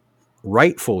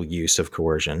rightful use of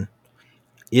coercion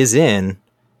is in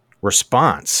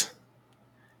response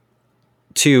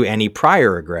to any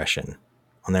prior aggression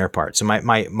on their part. So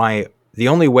the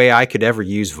only way I could ever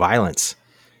use violence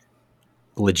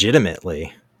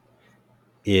legitimately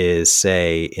is,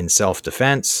 say, in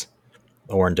self-defense,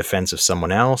 or in defense of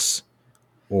someone else,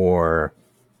 or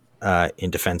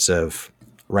in defense of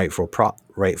rightful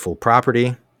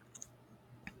property.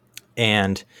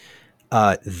 And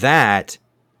that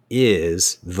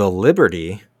is the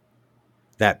liberty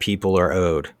that people are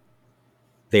owed.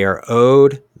 They are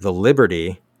owed the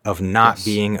liberty of not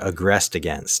being aggressed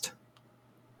against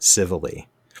civilly.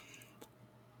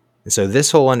 And so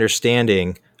this whole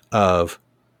understanding of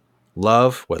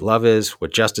love, what love is,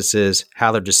 what justice is,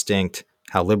 how they're distinct,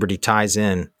 how liberty ties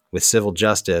in with civil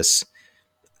justice,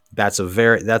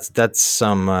 that's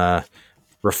some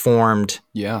reformed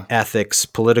ethics,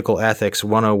 political ethics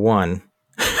 101.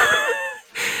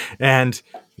 And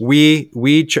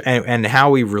and how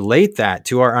we relate that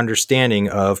to our understanding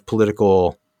of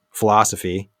political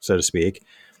philosophy, so to speak,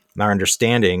 and our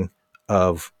understanding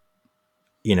of,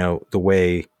 the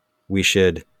way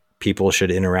people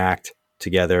should interact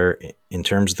together in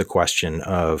terms of the question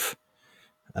of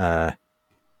the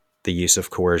use of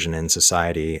coercion in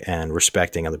society and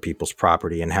respecting other people's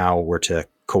property and how we're to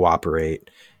cooperate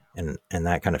and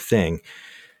that kind of thing.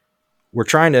 We're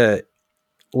trying to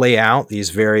lay out these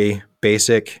very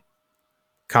basic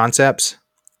concepts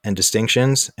and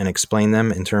distinctions and explain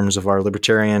them in terms of our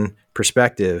libertarian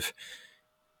perspective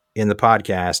in the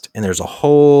podcast. And there's a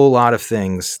whole lot of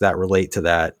things that relate to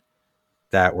that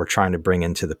we're trying to bring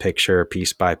into the picture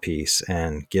piece by piece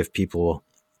and give people,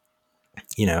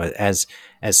 as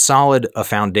solid a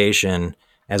foundation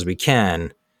as we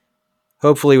can,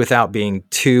 hopefully without being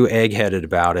too egg-headed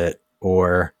about it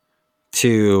or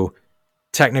too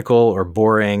technical or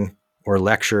boring or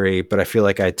lecture-y. But I feel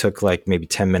like I took like maybe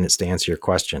 10 minutes to answer your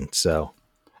question. So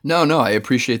No, I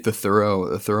appreciate the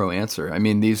thorough answer. I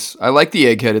mean, I like the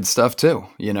egg-headed stuff too.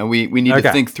 We need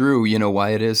to think through,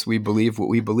 why it is we believe what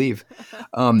we believe.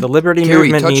 The liberty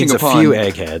Kerry, movement needs a few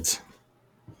eggheads.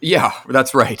 Yeah,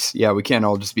 that's right. Yeah, we can't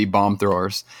all just be bomb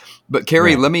throwers. But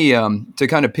Kerry, let me, to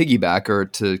kind of piggyback or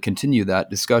to continue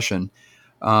that discussion,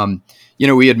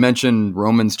 we had mentioned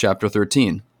Romans chapter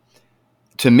 13.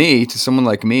 To someone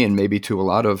like me, and maybe to a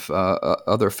lot of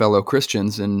other fellow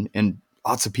Christians and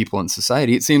lots of people in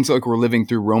society, it seems like we're living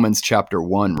through Romans chapter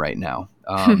 1 right now,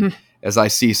 as I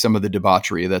see some of the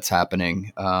debauchery that's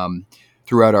happening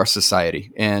throughout our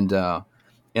society. And I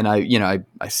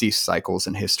see cycles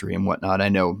in history and whatnot. I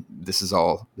know this has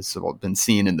all been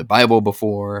seen in the Bible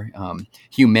before.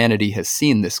 Humanity has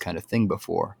seen this kind of thing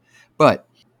before. But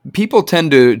people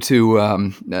tend to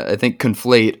I think,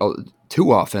 conflate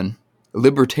too often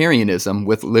libertarianism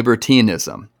with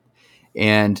libertinism.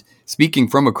 And speaking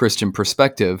from a Christian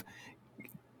perspective,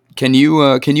 can you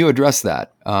address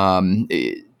that?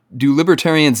 Do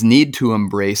libertarians need to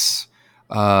embrace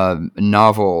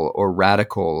novel or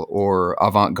radical or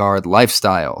avant-garde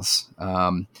lifestyles?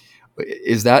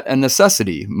 Is that a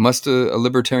necessity? Must a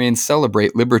libertarian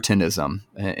celebrate libertinism?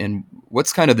 And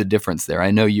what's kind of the difference there?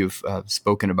 I know you've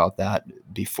spoken about that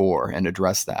before and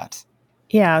addressed that.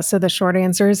 Yeah, so the short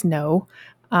answer is no.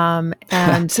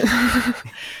 And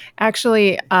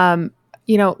actually,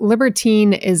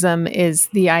 libertinism is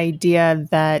the idea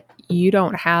that you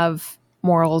don't have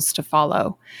morals to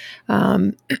follow.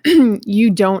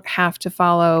 You don't have to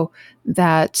follow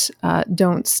that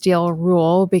don't steal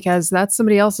rule because that's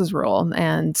somebody else's rule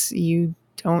and you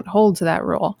don't hold to that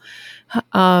rule.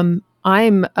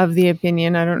 I'm of the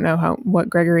opinion, I don't know what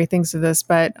Gregory thinks of this,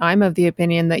 but I'm of the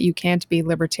opinion that you can't be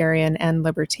libertarian and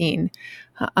libertine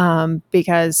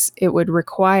because it would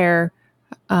require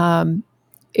the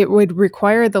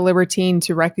libertine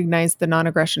to recognize the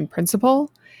non-aggression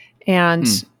principle. And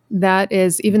that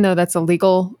is, even though that's a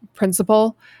legal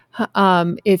principle,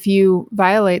 if you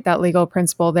violate that legal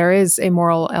principle, there is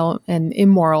an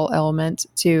immoral element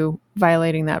to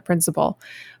violating that principle.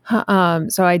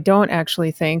 So I don't actually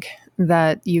think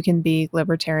that you can be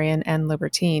libertarian and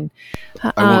libertine.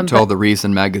 I won't tell the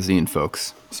Reason magazine,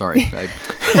 folks. Sorry.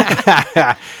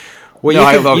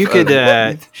 Well, you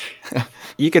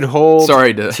could hold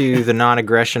to the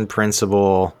non-aggression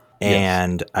principle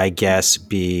and I guess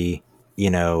be,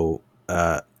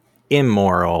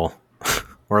 immoral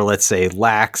or let's say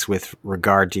lax with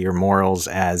regard to your morals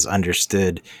as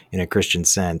understood in a Christian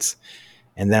sense.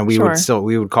 And then we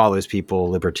would call those people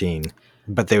libertine,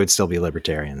 but they would still be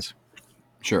libertarians.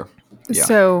 Sure. Yeah.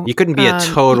 So you couldn't be a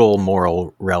total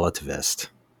moral relativist.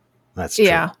 That's true.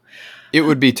 Yeah. It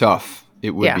would be tough.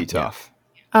 It would be tough.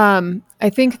 I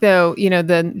think though,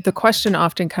 the question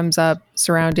often comes up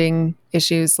surrounding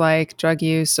issues like drug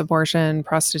use, abortion,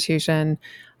 prostitution.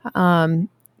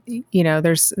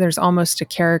 There's almost a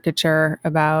caricature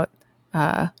about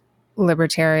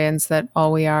libertarians that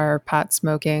all we are pot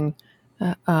smoking.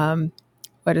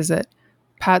 What is it?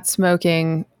 Pot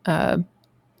smoking.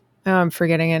 I'm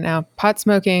forgetting it now. Pot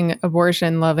smoking,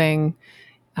 abortion loving,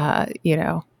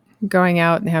 going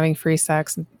out and having free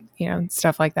sex,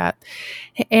 stuff like that.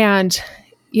 And,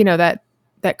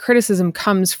 that criticism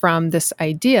comes from this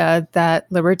idea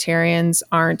that libertarians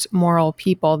aren't moral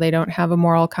people. They don't have a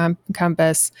moral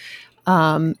compass.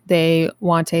 They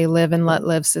want a live and let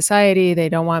live society. They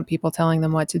don't want people telling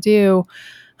them what to do.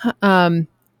 And,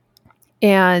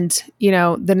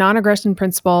 the non-aggression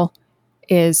principle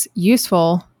is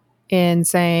useful in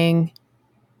saying,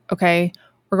 okay,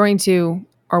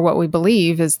 or what we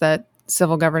believe is that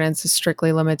civil governance is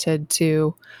strictly limited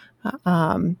to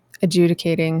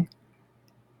adjudicating,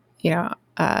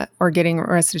 or getting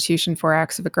restitution for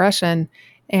acts of aggression.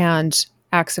 And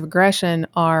acts of aggression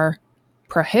are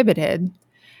prohibited.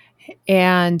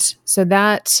 And so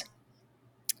that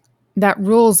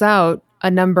rules out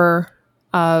a number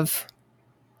of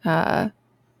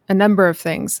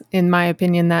things, in my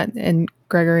opinion, and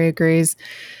Gregory agrees,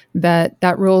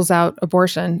 that rules out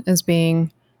abortion as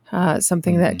being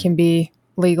something that can be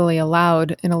legally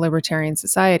allowed in a libertarian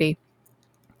society.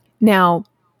 Now,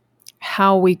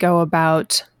 how we go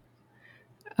about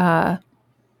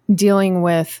dealing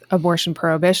with abortion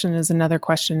prohibition is another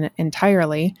question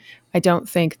entirely. I don't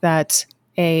think that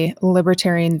a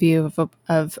libertarian view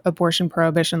of abortion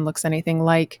prohibition looks anything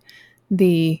like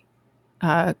the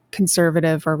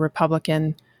conservative or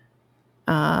Republican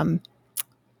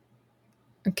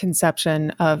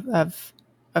conception of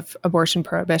abortion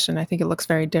prohibition. I think it looks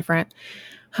very different.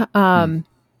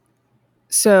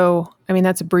 So,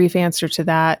 that's a brief answer to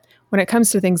that. When it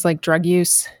comes to things like drug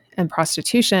use and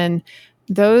prostitution,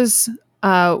 those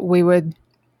we would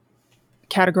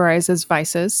categorize as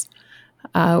vices.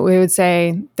 We would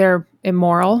say they're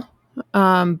immoral,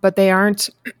 but they aren't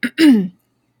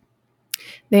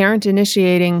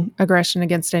initiating aggression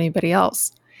against anybody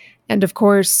else. And of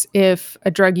course, if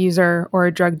a drug user or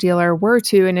a drug dealer were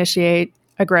to initiate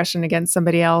aggression against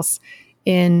somebody else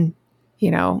in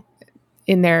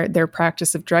their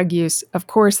practice of drug use, of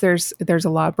course there's a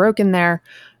law broken there.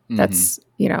 That's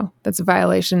a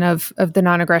violation of the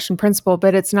non-aggression principle,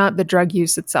 but it's not the drug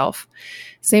use itself.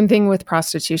 Same thing with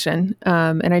prostitution.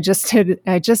 And I just did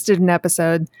an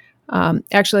episode.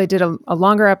 Actually, I did a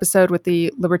longer episode with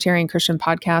the Libertarian Christian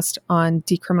podcast on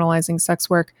decriminalizing sex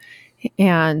work,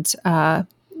 and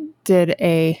did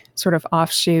a sort of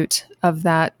offshoot of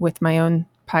that with my own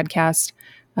podcast.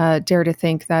 Dare to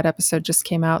Think, that episode just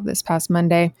came out this past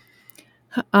Monday.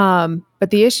 But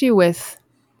the issue with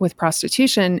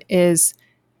prostitution is,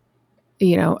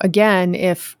 again,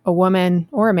 if a woman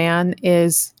or a man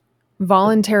is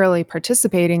voluntarily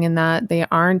participating in that, they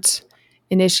aren't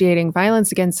initiating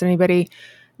violence against anybody,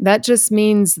 that just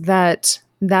means that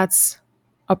that's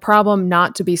a problem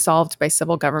not to be solved by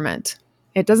civil government.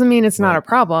 It doesn't mean it's not a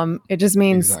problem. It just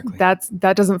means that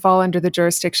doesn't fall under the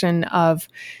jurisdiction of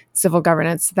civil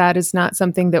governance. That is not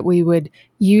something that we would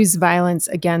use violence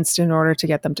against in order to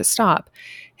get them to stop.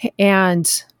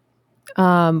 And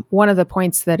one of the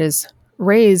points that is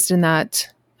raised in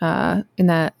that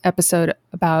episode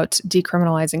about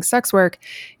decriminalizing sex work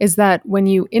is that when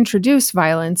you introduce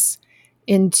violence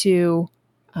into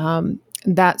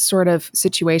that sort of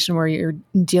situation where you're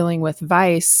dealing with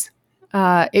vice,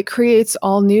 it creates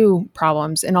all new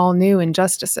problems and all new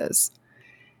injustices.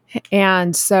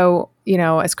 And so,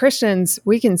 as Christians,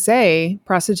 we can say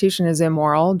prostitution is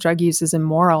immoral, drug use is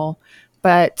immoral,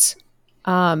 but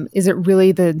is it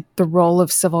really the role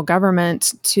of civil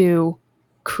government to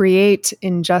create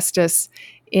injustice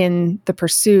in the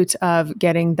pursuit of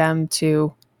getting them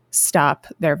to stop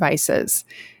their vices?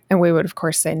 And we would, of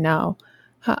course, say no.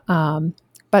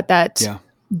 But that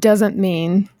doesn't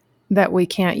mean that we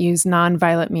can't use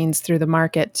nonviolent means through the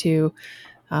market to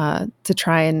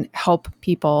try and help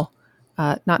people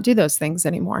not do those things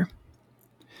anymore.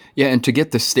 Yeah, and to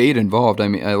get the state involved,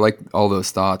 I like all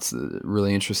those thoughts,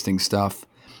 really interesting stuff.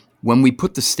 When we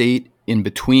put the state in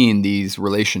between these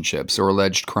relationships or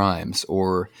alleged crimes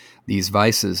or these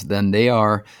vices, then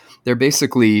they're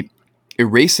basically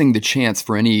erasing the chance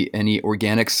for any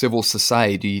organic civil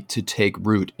society to take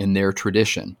root in their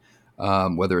tradition,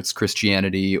 whether it's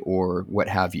Christianity or what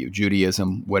have you,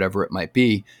 Judaism, whatever it might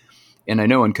be. And I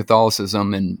know in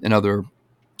Catholicism and other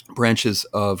branches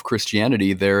of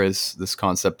Christianity, there is this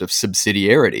concept of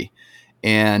subsidiarity.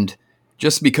 And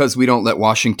just because we don't let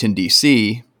Washington,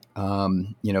 D.C.,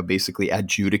 basically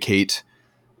adjudicate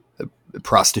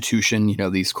prostitution,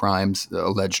 these crimes,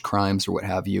 alleged crimes or what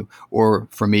have you, or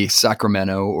for me,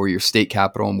 Sacramento or your state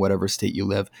capital in whatever state you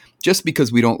live, just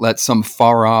because we don't let some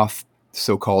far off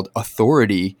so-called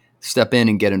authority step in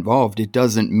and get involved, it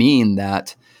doesn't mean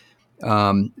that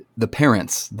the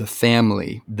parents, the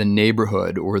family, the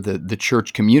neighborhood, or the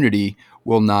church community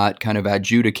will not kind of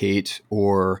adjudicate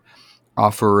or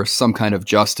offer some kind of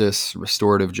justice,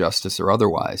 restorative justice or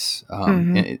otherwise.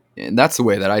 And that's the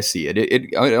way that I see it.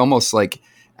 It almost like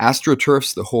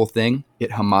astroturfs the whole thing. It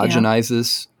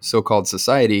homogenizes so-called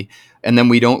society. And then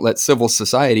we don't let civil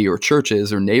society or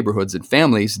churches or neighborhoods and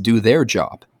families do their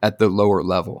job at the lower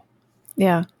level.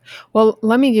 Yeah. Well,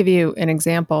 let me give you an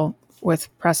example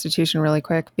with prostitution really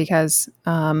quick, because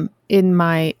in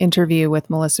my interview with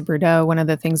Melissa Brudeau, one of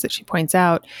the things that she points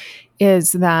out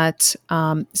is that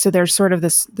so there's sort of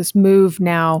this move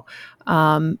now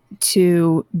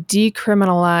to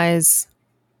decriminalize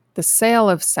the sale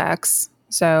of sex,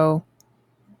 so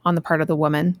on the part of the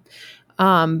woman,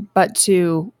 but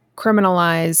to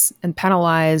criminalize and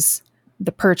penalize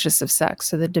the purchase of sex,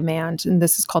 so the demand. And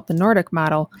this is called the Nordic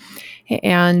model.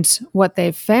 And what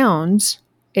they've found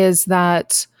is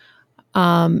that,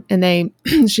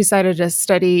 she cited a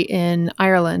study in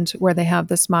Ireland where they have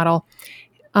this model.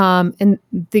 And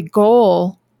the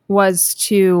goal was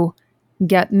to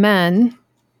get men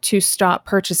to stop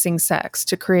purchasing sex,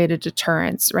 to create a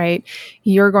deterrence, right?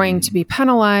 You're going to be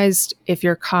penalized if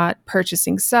you're caught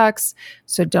purchasing sex,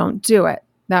 so don't do it.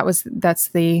 That's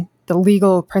the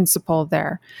legal principle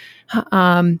there.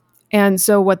 And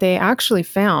so what they actually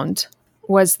found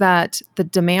was that the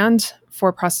demand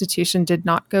for prostitution did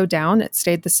not go down. It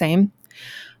stayed the same.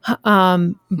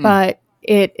 But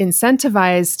it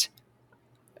incentivized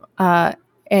an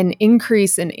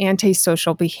increase in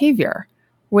antisocial behavior,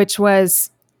 which was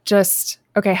just,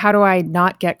 okay, how do I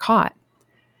not get caught?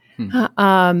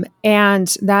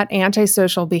 And that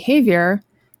antisocial behavior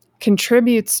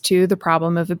contributes to the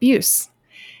problem of abuse.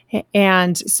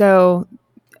 And so,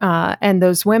 and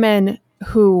those women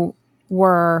who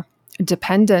were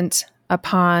dependent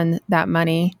upon that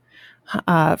money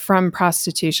from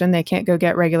prostitution, they can't go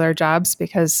get regular jobs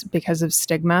because of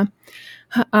stigma.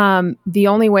 The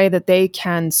only way that they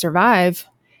can survive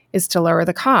is to lower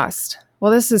the cost.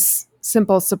 Well, this is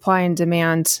simple supply and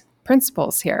demand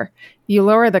principles here. You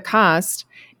lower the cost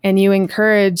and you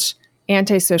encourage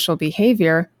antisocial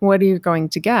behavior. What are you going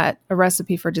to get? A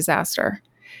recipe for disaster.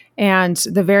 And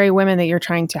the very women that you're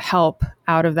trying to help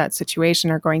out of that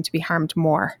situation are going to be harmed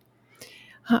more.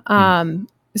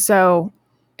 So,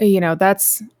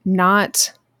 that's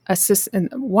not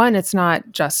one, it's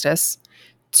not justice.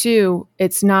 Two,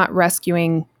 it's not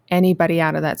rescuing anybody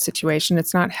out of that situation.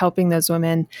 It's not helping those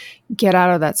women get out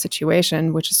of that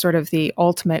situation, which is sort of the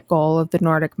ultimate goal of the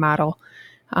Nordic model.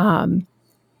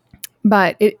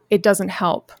 But it doesn't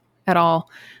help at all.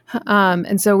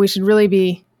 And so we should really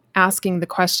be asking the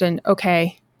question,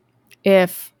 okay,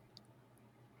 if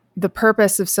the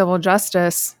purpose of civil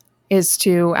justice is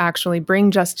to actually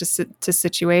bring justice to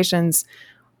situations,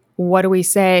 what do we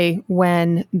say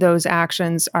when those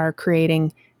actions are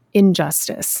creating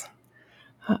injustice?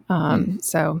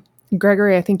 So,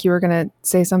 Gregory, I think you were going to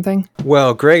say something.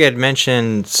 Well, Greg had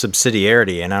mentioned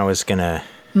subsidiarity, and I was going to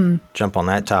jump on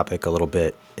that topic a little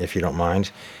bit, if you don't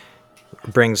mind.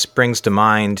 Brings to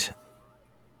mind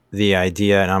the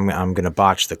idea, and I'm going to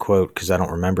botch the quote because I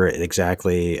don't remember it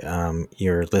exactly.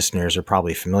 Your listeners are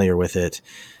probably familiar with it.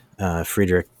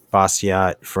 Friedrich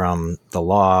Bastiat from The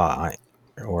Law,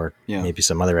 or maybe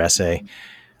some other essay,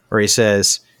 where he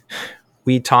says,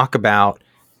 we talk about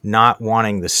not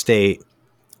wanting the state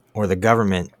or the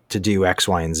government to do X,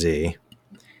 Y, and Z.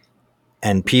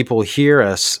 And people hear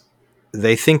us,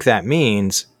 they think that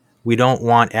means we don't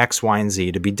want X, Y, and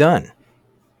Z to be done.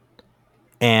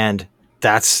 And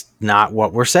that's not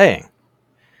what we're saying.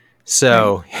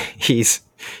 So he's,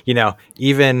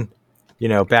 even,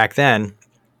 back then,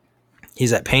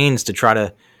 he's at pains to try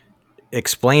to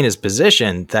explain his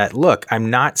position that, look, I'm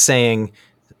not saying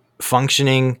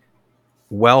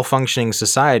well-functioning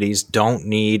societies don't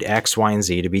need X, Y, and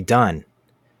Z to be done.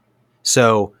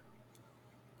 So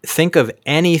think of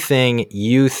anything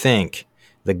you think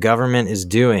the government is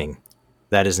doing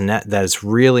that is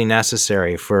really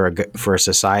necessary for a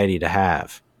society to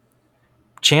have.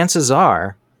 Chances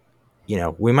are,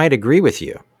 we might agree with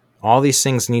you. All these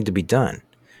things need to be done.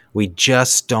 We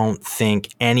just don't think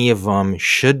any of them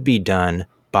should be done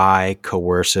by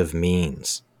coercive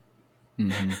means.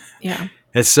 Mm-hmm. Yeah.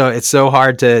 It's so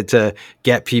hard to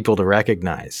get people to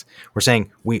recognize. We're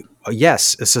saying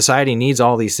yes, a society needs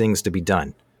all these things to be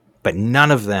done, but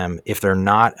none of them, if they're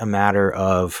not a matter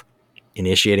of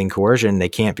initiating coercion, they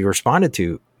can't be responded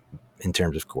to in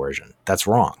terms of coercion. That's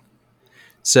wrong.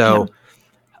 So,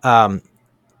 the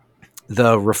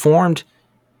Reformed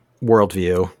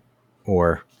worldview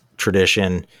or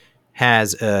tradition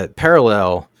has a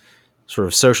parallel sort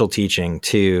of social teaching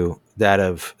to that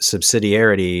of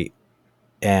subsidiarity,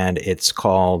 and it's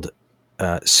called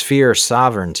sphere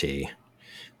sovereignty,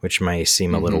 which may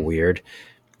seem a little weird,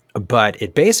 but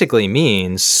it basically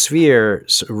means sphere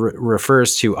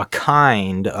refers to a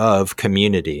kind of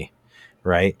community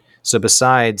right? So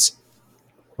besides,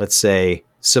 let's say,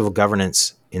 civil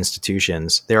governance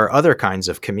institutions, there are other kinds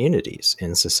of communities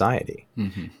in society.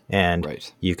 And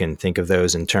Right. you can think of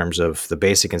those in terms of the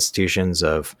basic institutions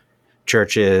of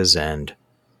churches and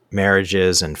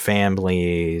marriages and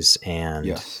families and,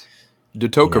 Yes. De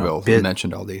Tocqueville bit.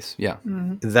 mentioned all these. Yeah.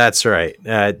 That's right.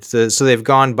 So they've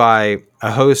gone by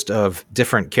a host of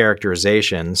different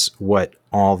characterizations, what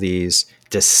all these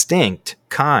distinct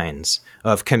kinds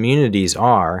of communities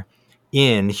are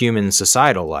in human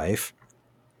societal life.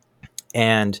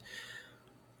 And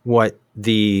what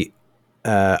the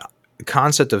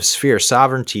concept of sphere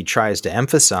sovereignty tries to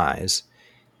emphasize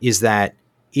is that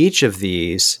each of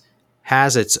these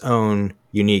has its own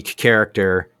unique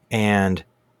character, and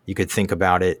you could think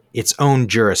about it, its own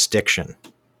jurisdiction,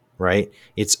 right?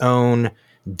 Its own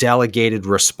delegated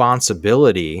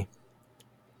responsibility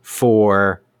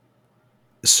for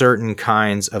certain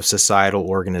kinds of societal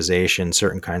organization,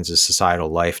 certain kinds of societal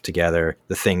life together,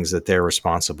 the things that they're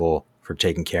responsible for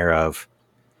taking care of.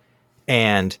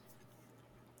 And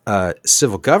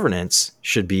civil governance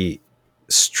should be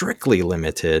strictly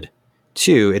limited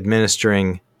to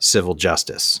administering civil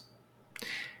justice.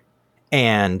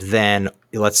 And then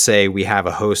let's say we have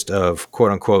a host of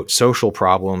quote unquote social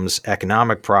problems,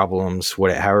 economic problems,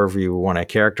 however you want to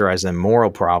characterize them, moral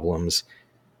problems.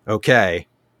 Okay,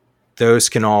 those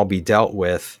can all be dealt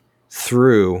with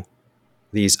through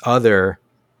these other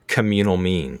communal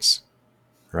means,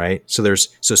 right? So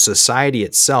society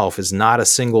itself is not a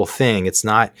single thing. It's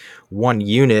not one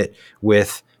unit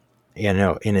with, in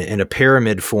a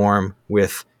pyramid form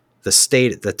with the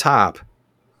state at the top.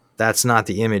 That's not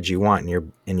the image you want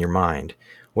in your mind.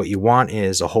 What you want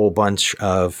is a whole bunch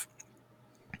of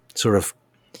sort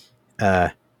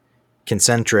of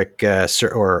concentric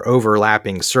or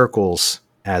overlapping circles,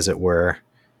 as it were,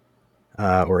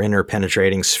 or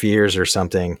interpenetrating spheres or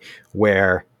something,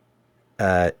 where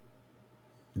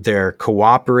they're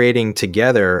cooperating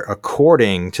together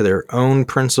according to their own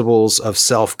principles of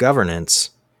self-governance,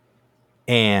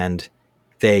 and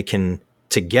they can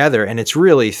together, and it's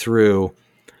really through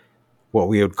what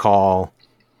we would call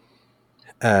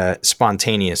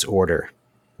spontaneous order,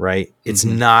 right? It's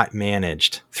not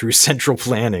managed through central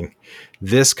planning.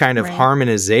 This kind of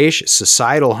harmonization,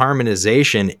 societal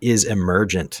harmonization, is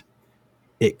emergent.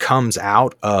 It comes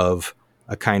out of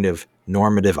a kind of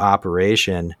normative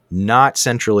operation, not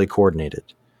centrally coordinated.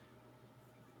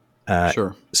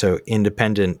 Sure. So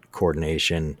independent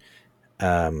coordination.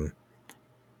 And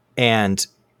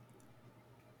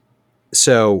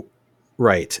so,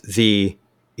 right,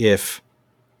 if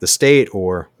the state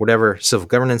or whatever civil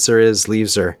governance there is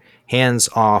leaves their hands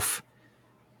off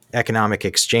economic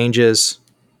exchanges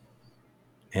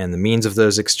and the means of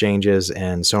those exchanges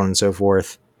and so on and so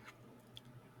forth,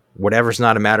 whatever's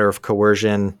not a matter of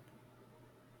coercion,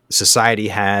 society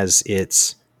has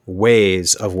its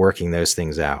ways of working those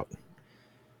things out.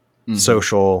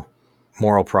 Social,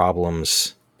 moral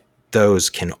problems, those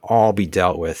can all be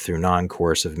dealt with through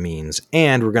non-coercive means.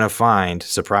 And we're going to find,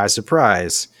 surprise,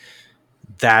 surprise,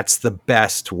 that's the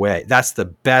best way. That's the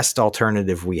best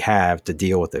alternative we have to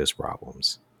deal with those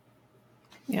problems.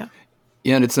 Yeah.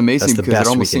 Yeah, and it's amazing because it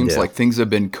almost seems do. like things have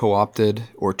been co-opted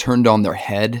or turned on their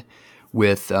head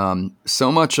with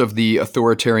so much of the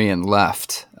authoritarian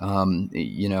left,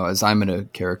 as I'm going to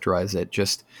characterize it,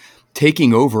 just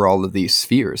taking over all of these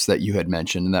spheres that you had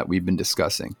mentioned and that we've been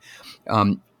discussing.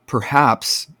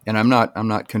 Perhaps, and I'm not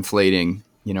conflating,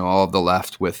 all of the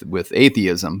left with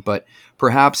atheism, but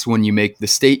perhaps when you make the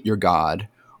state your god,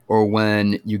 or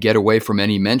when you get away from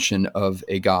any mention of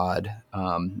a god,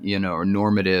 or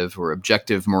normative or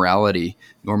objective morality,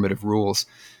 normative rules,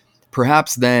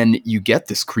 perhaps then you get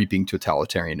this creeping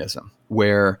totalitarianism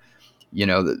where,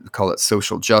 call it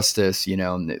social justice,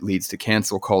 and it leads to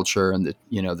cancel culture and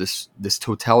this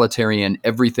totalitarian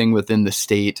everything within the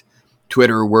state,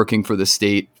 Twitter working for the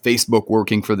state, Facebook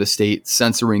working for the state,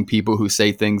 censoring people who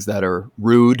say things that are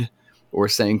rude or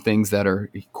saying things that are,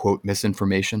 quote,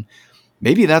 misinformation.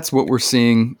 Maybe that's what we're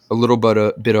seeing a little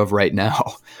bit of right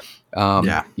now.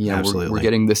 Absolutely. We're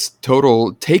getting this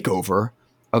total takeover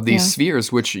of these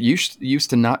spheres, which used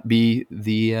to not be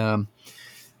the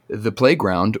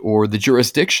playground or the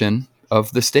jurisdiction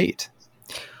of the state.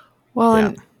 Well,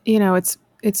 and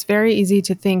it's very easy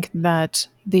to think that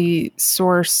the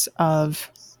source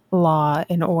of law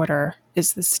and order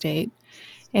is the state.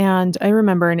 And I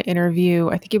remember an interview,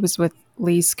 I think it was with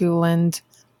Lee Schooland,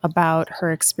 about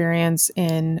her experience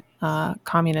in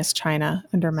communist China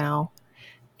under Mao.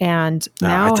 And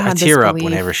Mao I had this tear up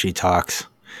belief, whenever she talks.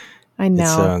 I know.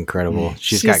 It's so incredible.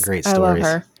 She's got great stories. I love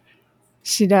her.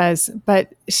 She does.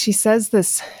 But she says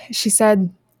this, she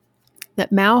said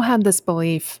that Mao had this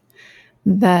belief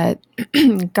that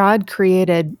God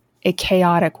created a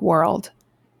chaotic world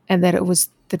and that it was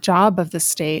the job of the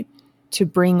state to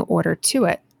bring order to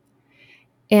it.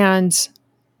 And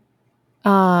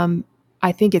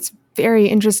I think it's very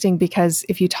interesting because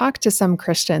if you talk to some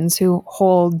Christians who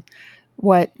hold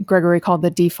what Gregory called the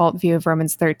default view of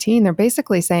Romans 13, they're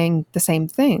basically saying the same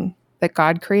thing, that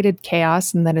God created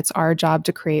chaos and that it's our job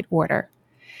to create order.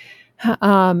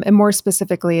 And more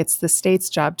specifically, it's the state's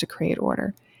job to create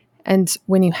order. And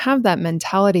when you have that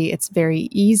mentality, it's very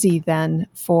easy then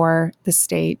for the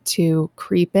state to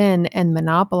creep in and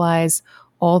monopolize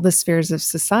all the spheres of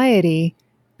society,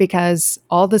 because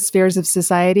all the spheres of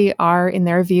society are, in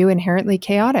their view, inherently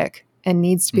chaotic and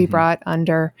needs to be brought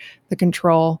under the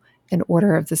control and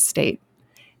order of the state.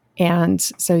 And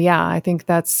so, yeah, I think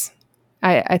that's,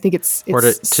 I think it's or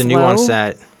to slow, nuance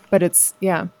that, but it's,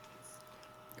 yeah.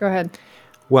 Go ahead.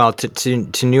 well,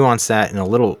 to nuance that in a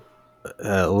little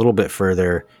bit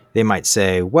further, they might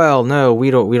say, well, no, we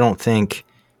don't think,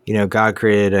 God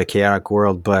created a chaotic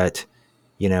world, but,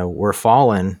 we're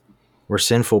fallen, we're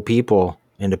sinful people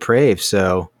and depraved.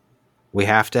 So we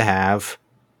have to have,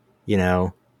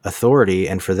 authority.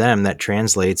 And for them, that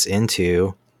translates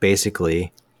into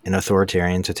basically an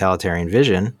authoritarian, totalitarian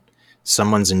vision.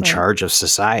 Someone's in charge of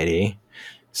society,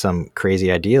 some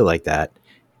crazy idea like that.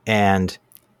 And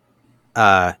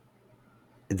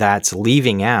that's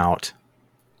leaving out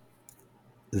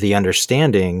the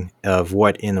understanding of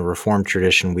what in the Reformed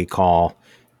tradition we call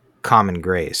common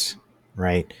grace,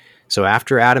 right? So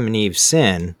after Adam and Eve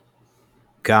sin,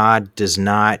 God does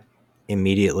not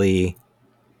immediately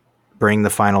bring the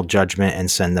final judgment and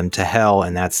send them to hell,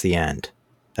 and that's the end.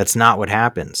 That's not what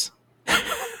happens.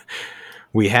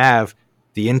 We have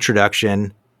the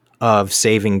introduction of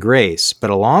saving grace, but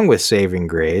along with saving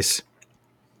grace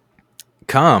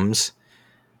comes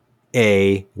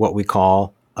what we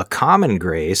call a common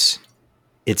grace.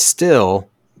 It's still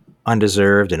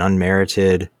undeserved and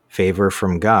unmerited favor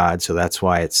from God, so that's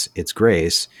why it's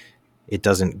grace. It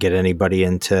doesn't get anybody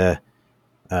into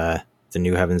the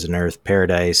new heavens and earth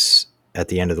paradise at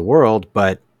the end of the world,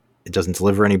 but it doesn't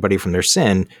deliver anybody from their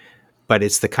sin. But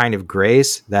it's the kind of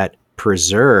grace that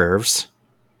preserves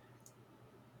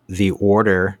the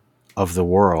order of the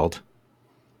world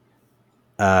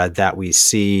that we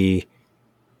see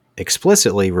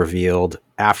explicitly revealed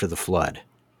after the flood,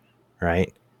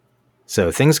 right?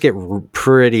 So things get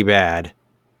pretty bad.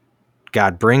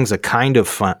 God brings a kind of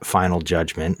final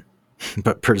judgment,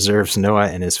 but preserves Noah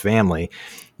and his family.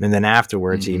 And then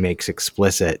afterwards, he makes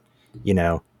explicit,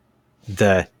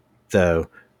 the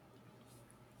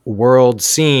world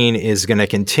scene is going to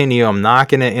continue. I'm not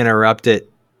going to interrupt it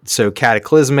so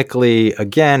cataclysmically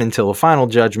again until a final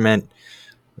judgment,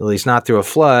 at least not through a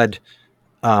flood.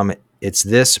 It's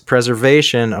this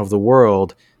preservation of the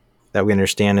world that we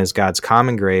understand as God's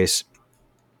common grace.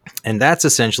 And that's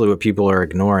essentially what people are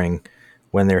ignoring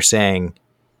when they're saying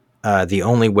the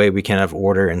only way we can have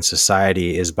order in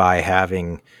society is by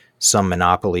having some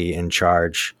monopoly in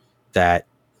charge, that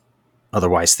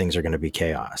otherwise things are going to be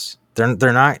chaos.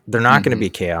 They're not going to be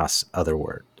chaos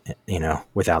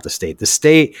without the state. The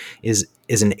state is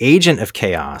an agent of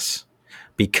chaos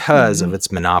because of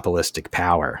its monopolistic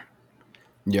power.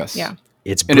 Yes. Yeah.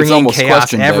 It's bringing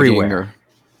chaos everywhere.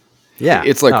 Yeah.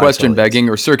 It's like question begging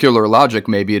or circular logic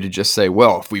maybe to just say,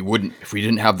 well, if we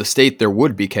didn't have the state, there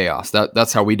would be chaos.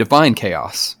 That's how we define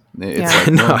chaos. It's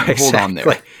like, no, exactly. Hold on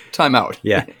there. Time out.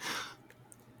 Yeah.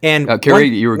 And Kerry,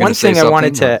 you were going to say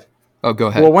something? Oh, go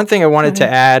ahead. Well, one thing I wanted to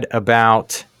add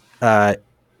about, the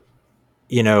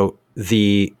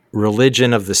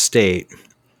religion of the state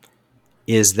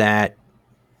is that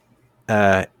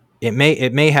it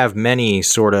may have many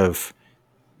sort of,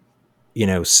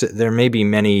 there may be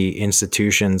many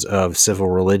institutions of civil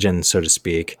religion, so to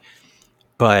speak,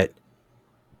 but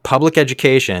public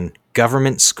education,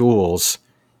 government schools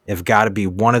have got to be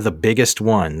one of the biggest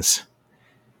ones.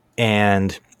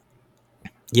 And,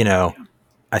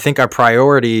 I think our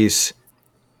priorities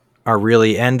are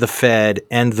really end the Fed,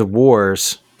 end the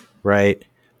wars, right?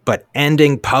 But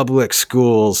ending public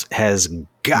schools has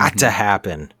got to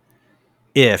happen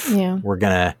if we're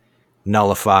going to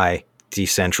nullify,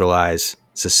 decentralize,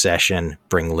 secession,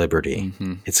 bring liberty.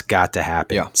 It's got to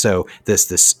happen. Yeah. So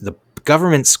the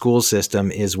government school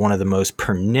system is one of the most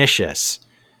pernicious,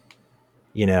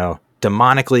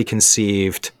 demonically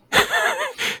conceived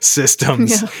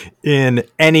systems in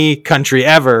any country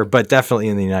ever, but definitely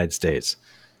in the United States.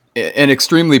 And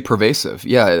extremely pervasive.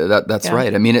 Yeah, that's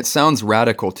right. I mean, it sounds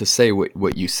radical to say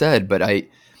what you said, but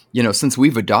since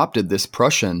we've adopted this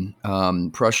Prussian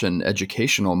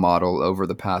educational model over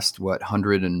the past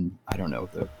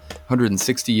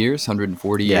 160 years,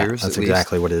 140 years. That's at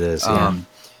exactly least. what it is.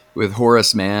 With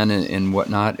Horace Mann and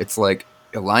whatnot, it's like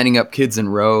lining up kids in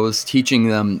rows, teaching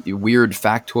them weird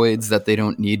factoids that they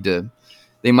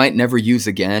might never use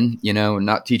again, and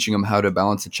not teaching them how to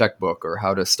balance a checkbook or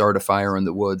how to start a fire in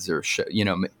the woods or,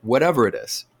 whatever it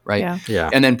is. Right.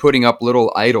 Yeah. And then putting up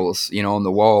little idols, on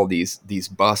the wall, these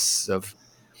busts of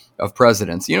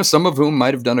presidents, some of whom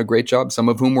might have done a great job, some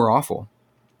of whom were awful.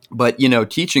 But,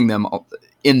 teaching them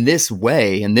in this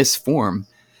way, in this form,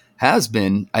 has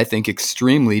been, I think,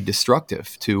 extremely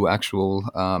destructive to actual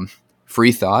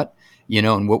free thought,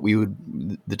 and what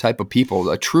the type of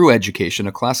people, a true education,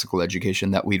 a classical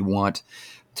education that we'd want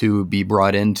to be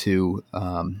brought into,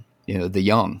 the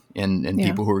young and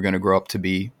people who are going to grow up to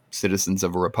be citizens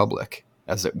of a republic,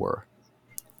 as it were.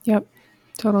 Yep,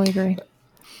 totally agree.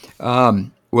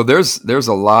 Well, there's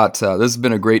a lot. This has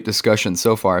been a great discussion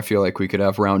so far. I feel like we could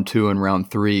have round 2 and round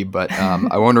 3, but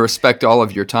I want to respect all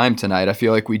of your time tonight. I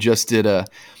feel like we just did a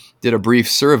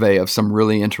brief survey of some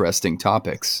really interesting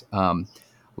topics.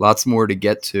 Lots more to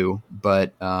get to,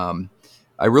 but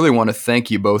I really want to thank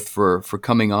you both for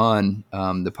coming on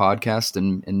the podcast,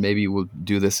 and maybe we'll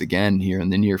do this again here in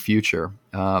the near future.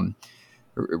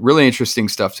 Really interesting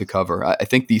stuff to cover. I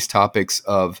think these topics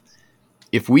of,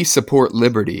 if we support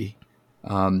liberty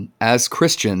as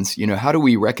Christians, how do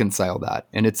we reconcile that?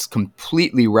 And it's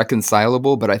completely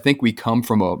reconcilable, but I think we come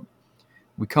from a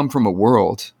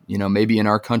world, maybe in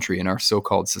our country, in our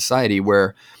so-called society,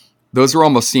 where those are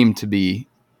almost seem to be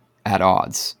at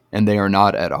odds, and they are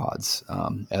not at odds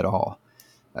at all.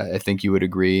 I think you would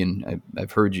agree, and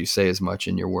I've heard you say as much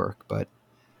in your work. But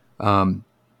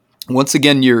once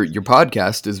again, your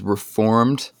podcast is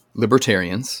Reformed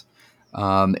Libertarians,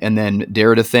 and then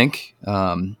Dare to Think.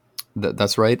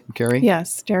 That's right, Kerry?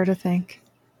 Yes, Dare to Think.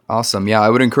 Awesome. Yeah, I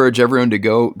would encourage everyone to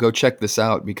go check this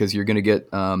out, because you're going to get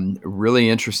really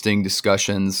interesting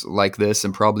discussions like this,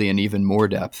 and probably in even more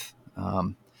depth.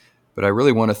 But I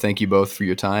really want to thank you both for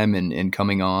your time and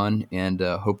coming on, and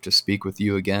hope to speak with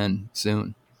you again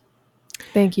soon.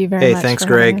 Thank you very much. Thanks, for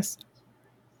Greg. us.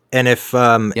 And if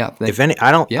any,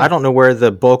 I don't know where the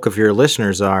bulk of your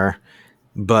listeners are,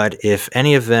 but if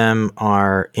any of them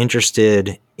are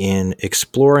interested in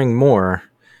exploring more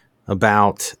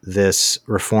about this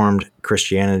Reformed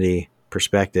Christianity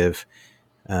perspective,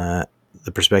 the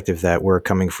perspective that we're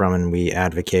coming from and we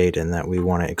advocate, and that we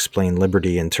want to explain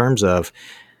liberty in terms of,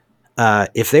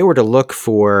 if they were to look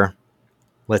for,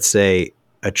 let's say,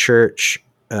 a church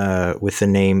with the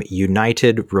name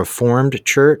United Reformed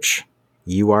Church,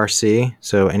 URC,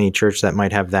 so any church that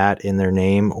might have that in their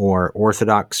name, or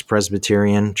Orthodox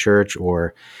Presbyterian Church,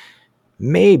 or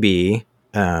maybe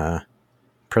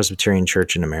Presbyterian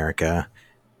Church in America.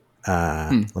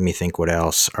 Let me think, what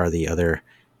else are the other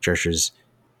churches?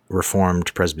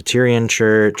 Reformed Presbyterian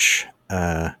Church.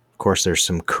 Of course, there's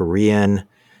some Korean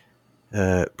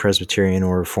Presbyterian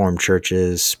or Reformed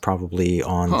churches, probably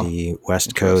on the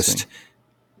West Coast.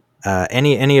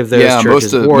 Any of those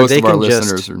churches, most of our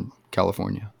listeners are in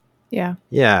California.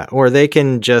 Yeah, or they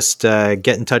can just get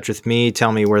in touch with me,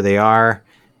 tell me where they are,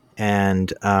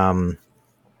 and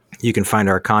you can find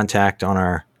our contact on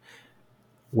our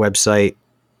website,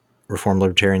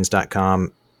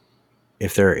 reformedlibertarians.com.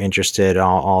 If they're interested,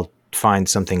 I'll find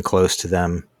something close to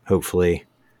them, hopefully.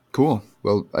 Cool.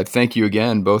 Well, I thank you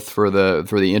again both for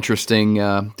the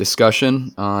interesting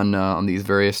discussion on these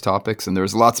various topics, and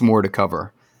there's lots more to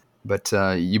cover. But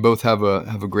you both have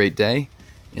a great day,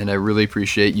 and I really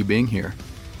appreciate you being here.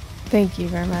 Thank you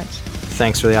very much.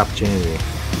 Thanks for the opportunity.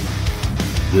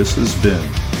 This has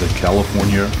been the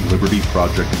California Liberty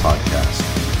Project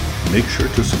podcast. Make sure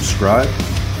to subscribe,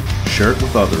 share it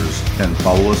with others, and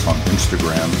follow us on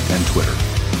Instagram and Twitter.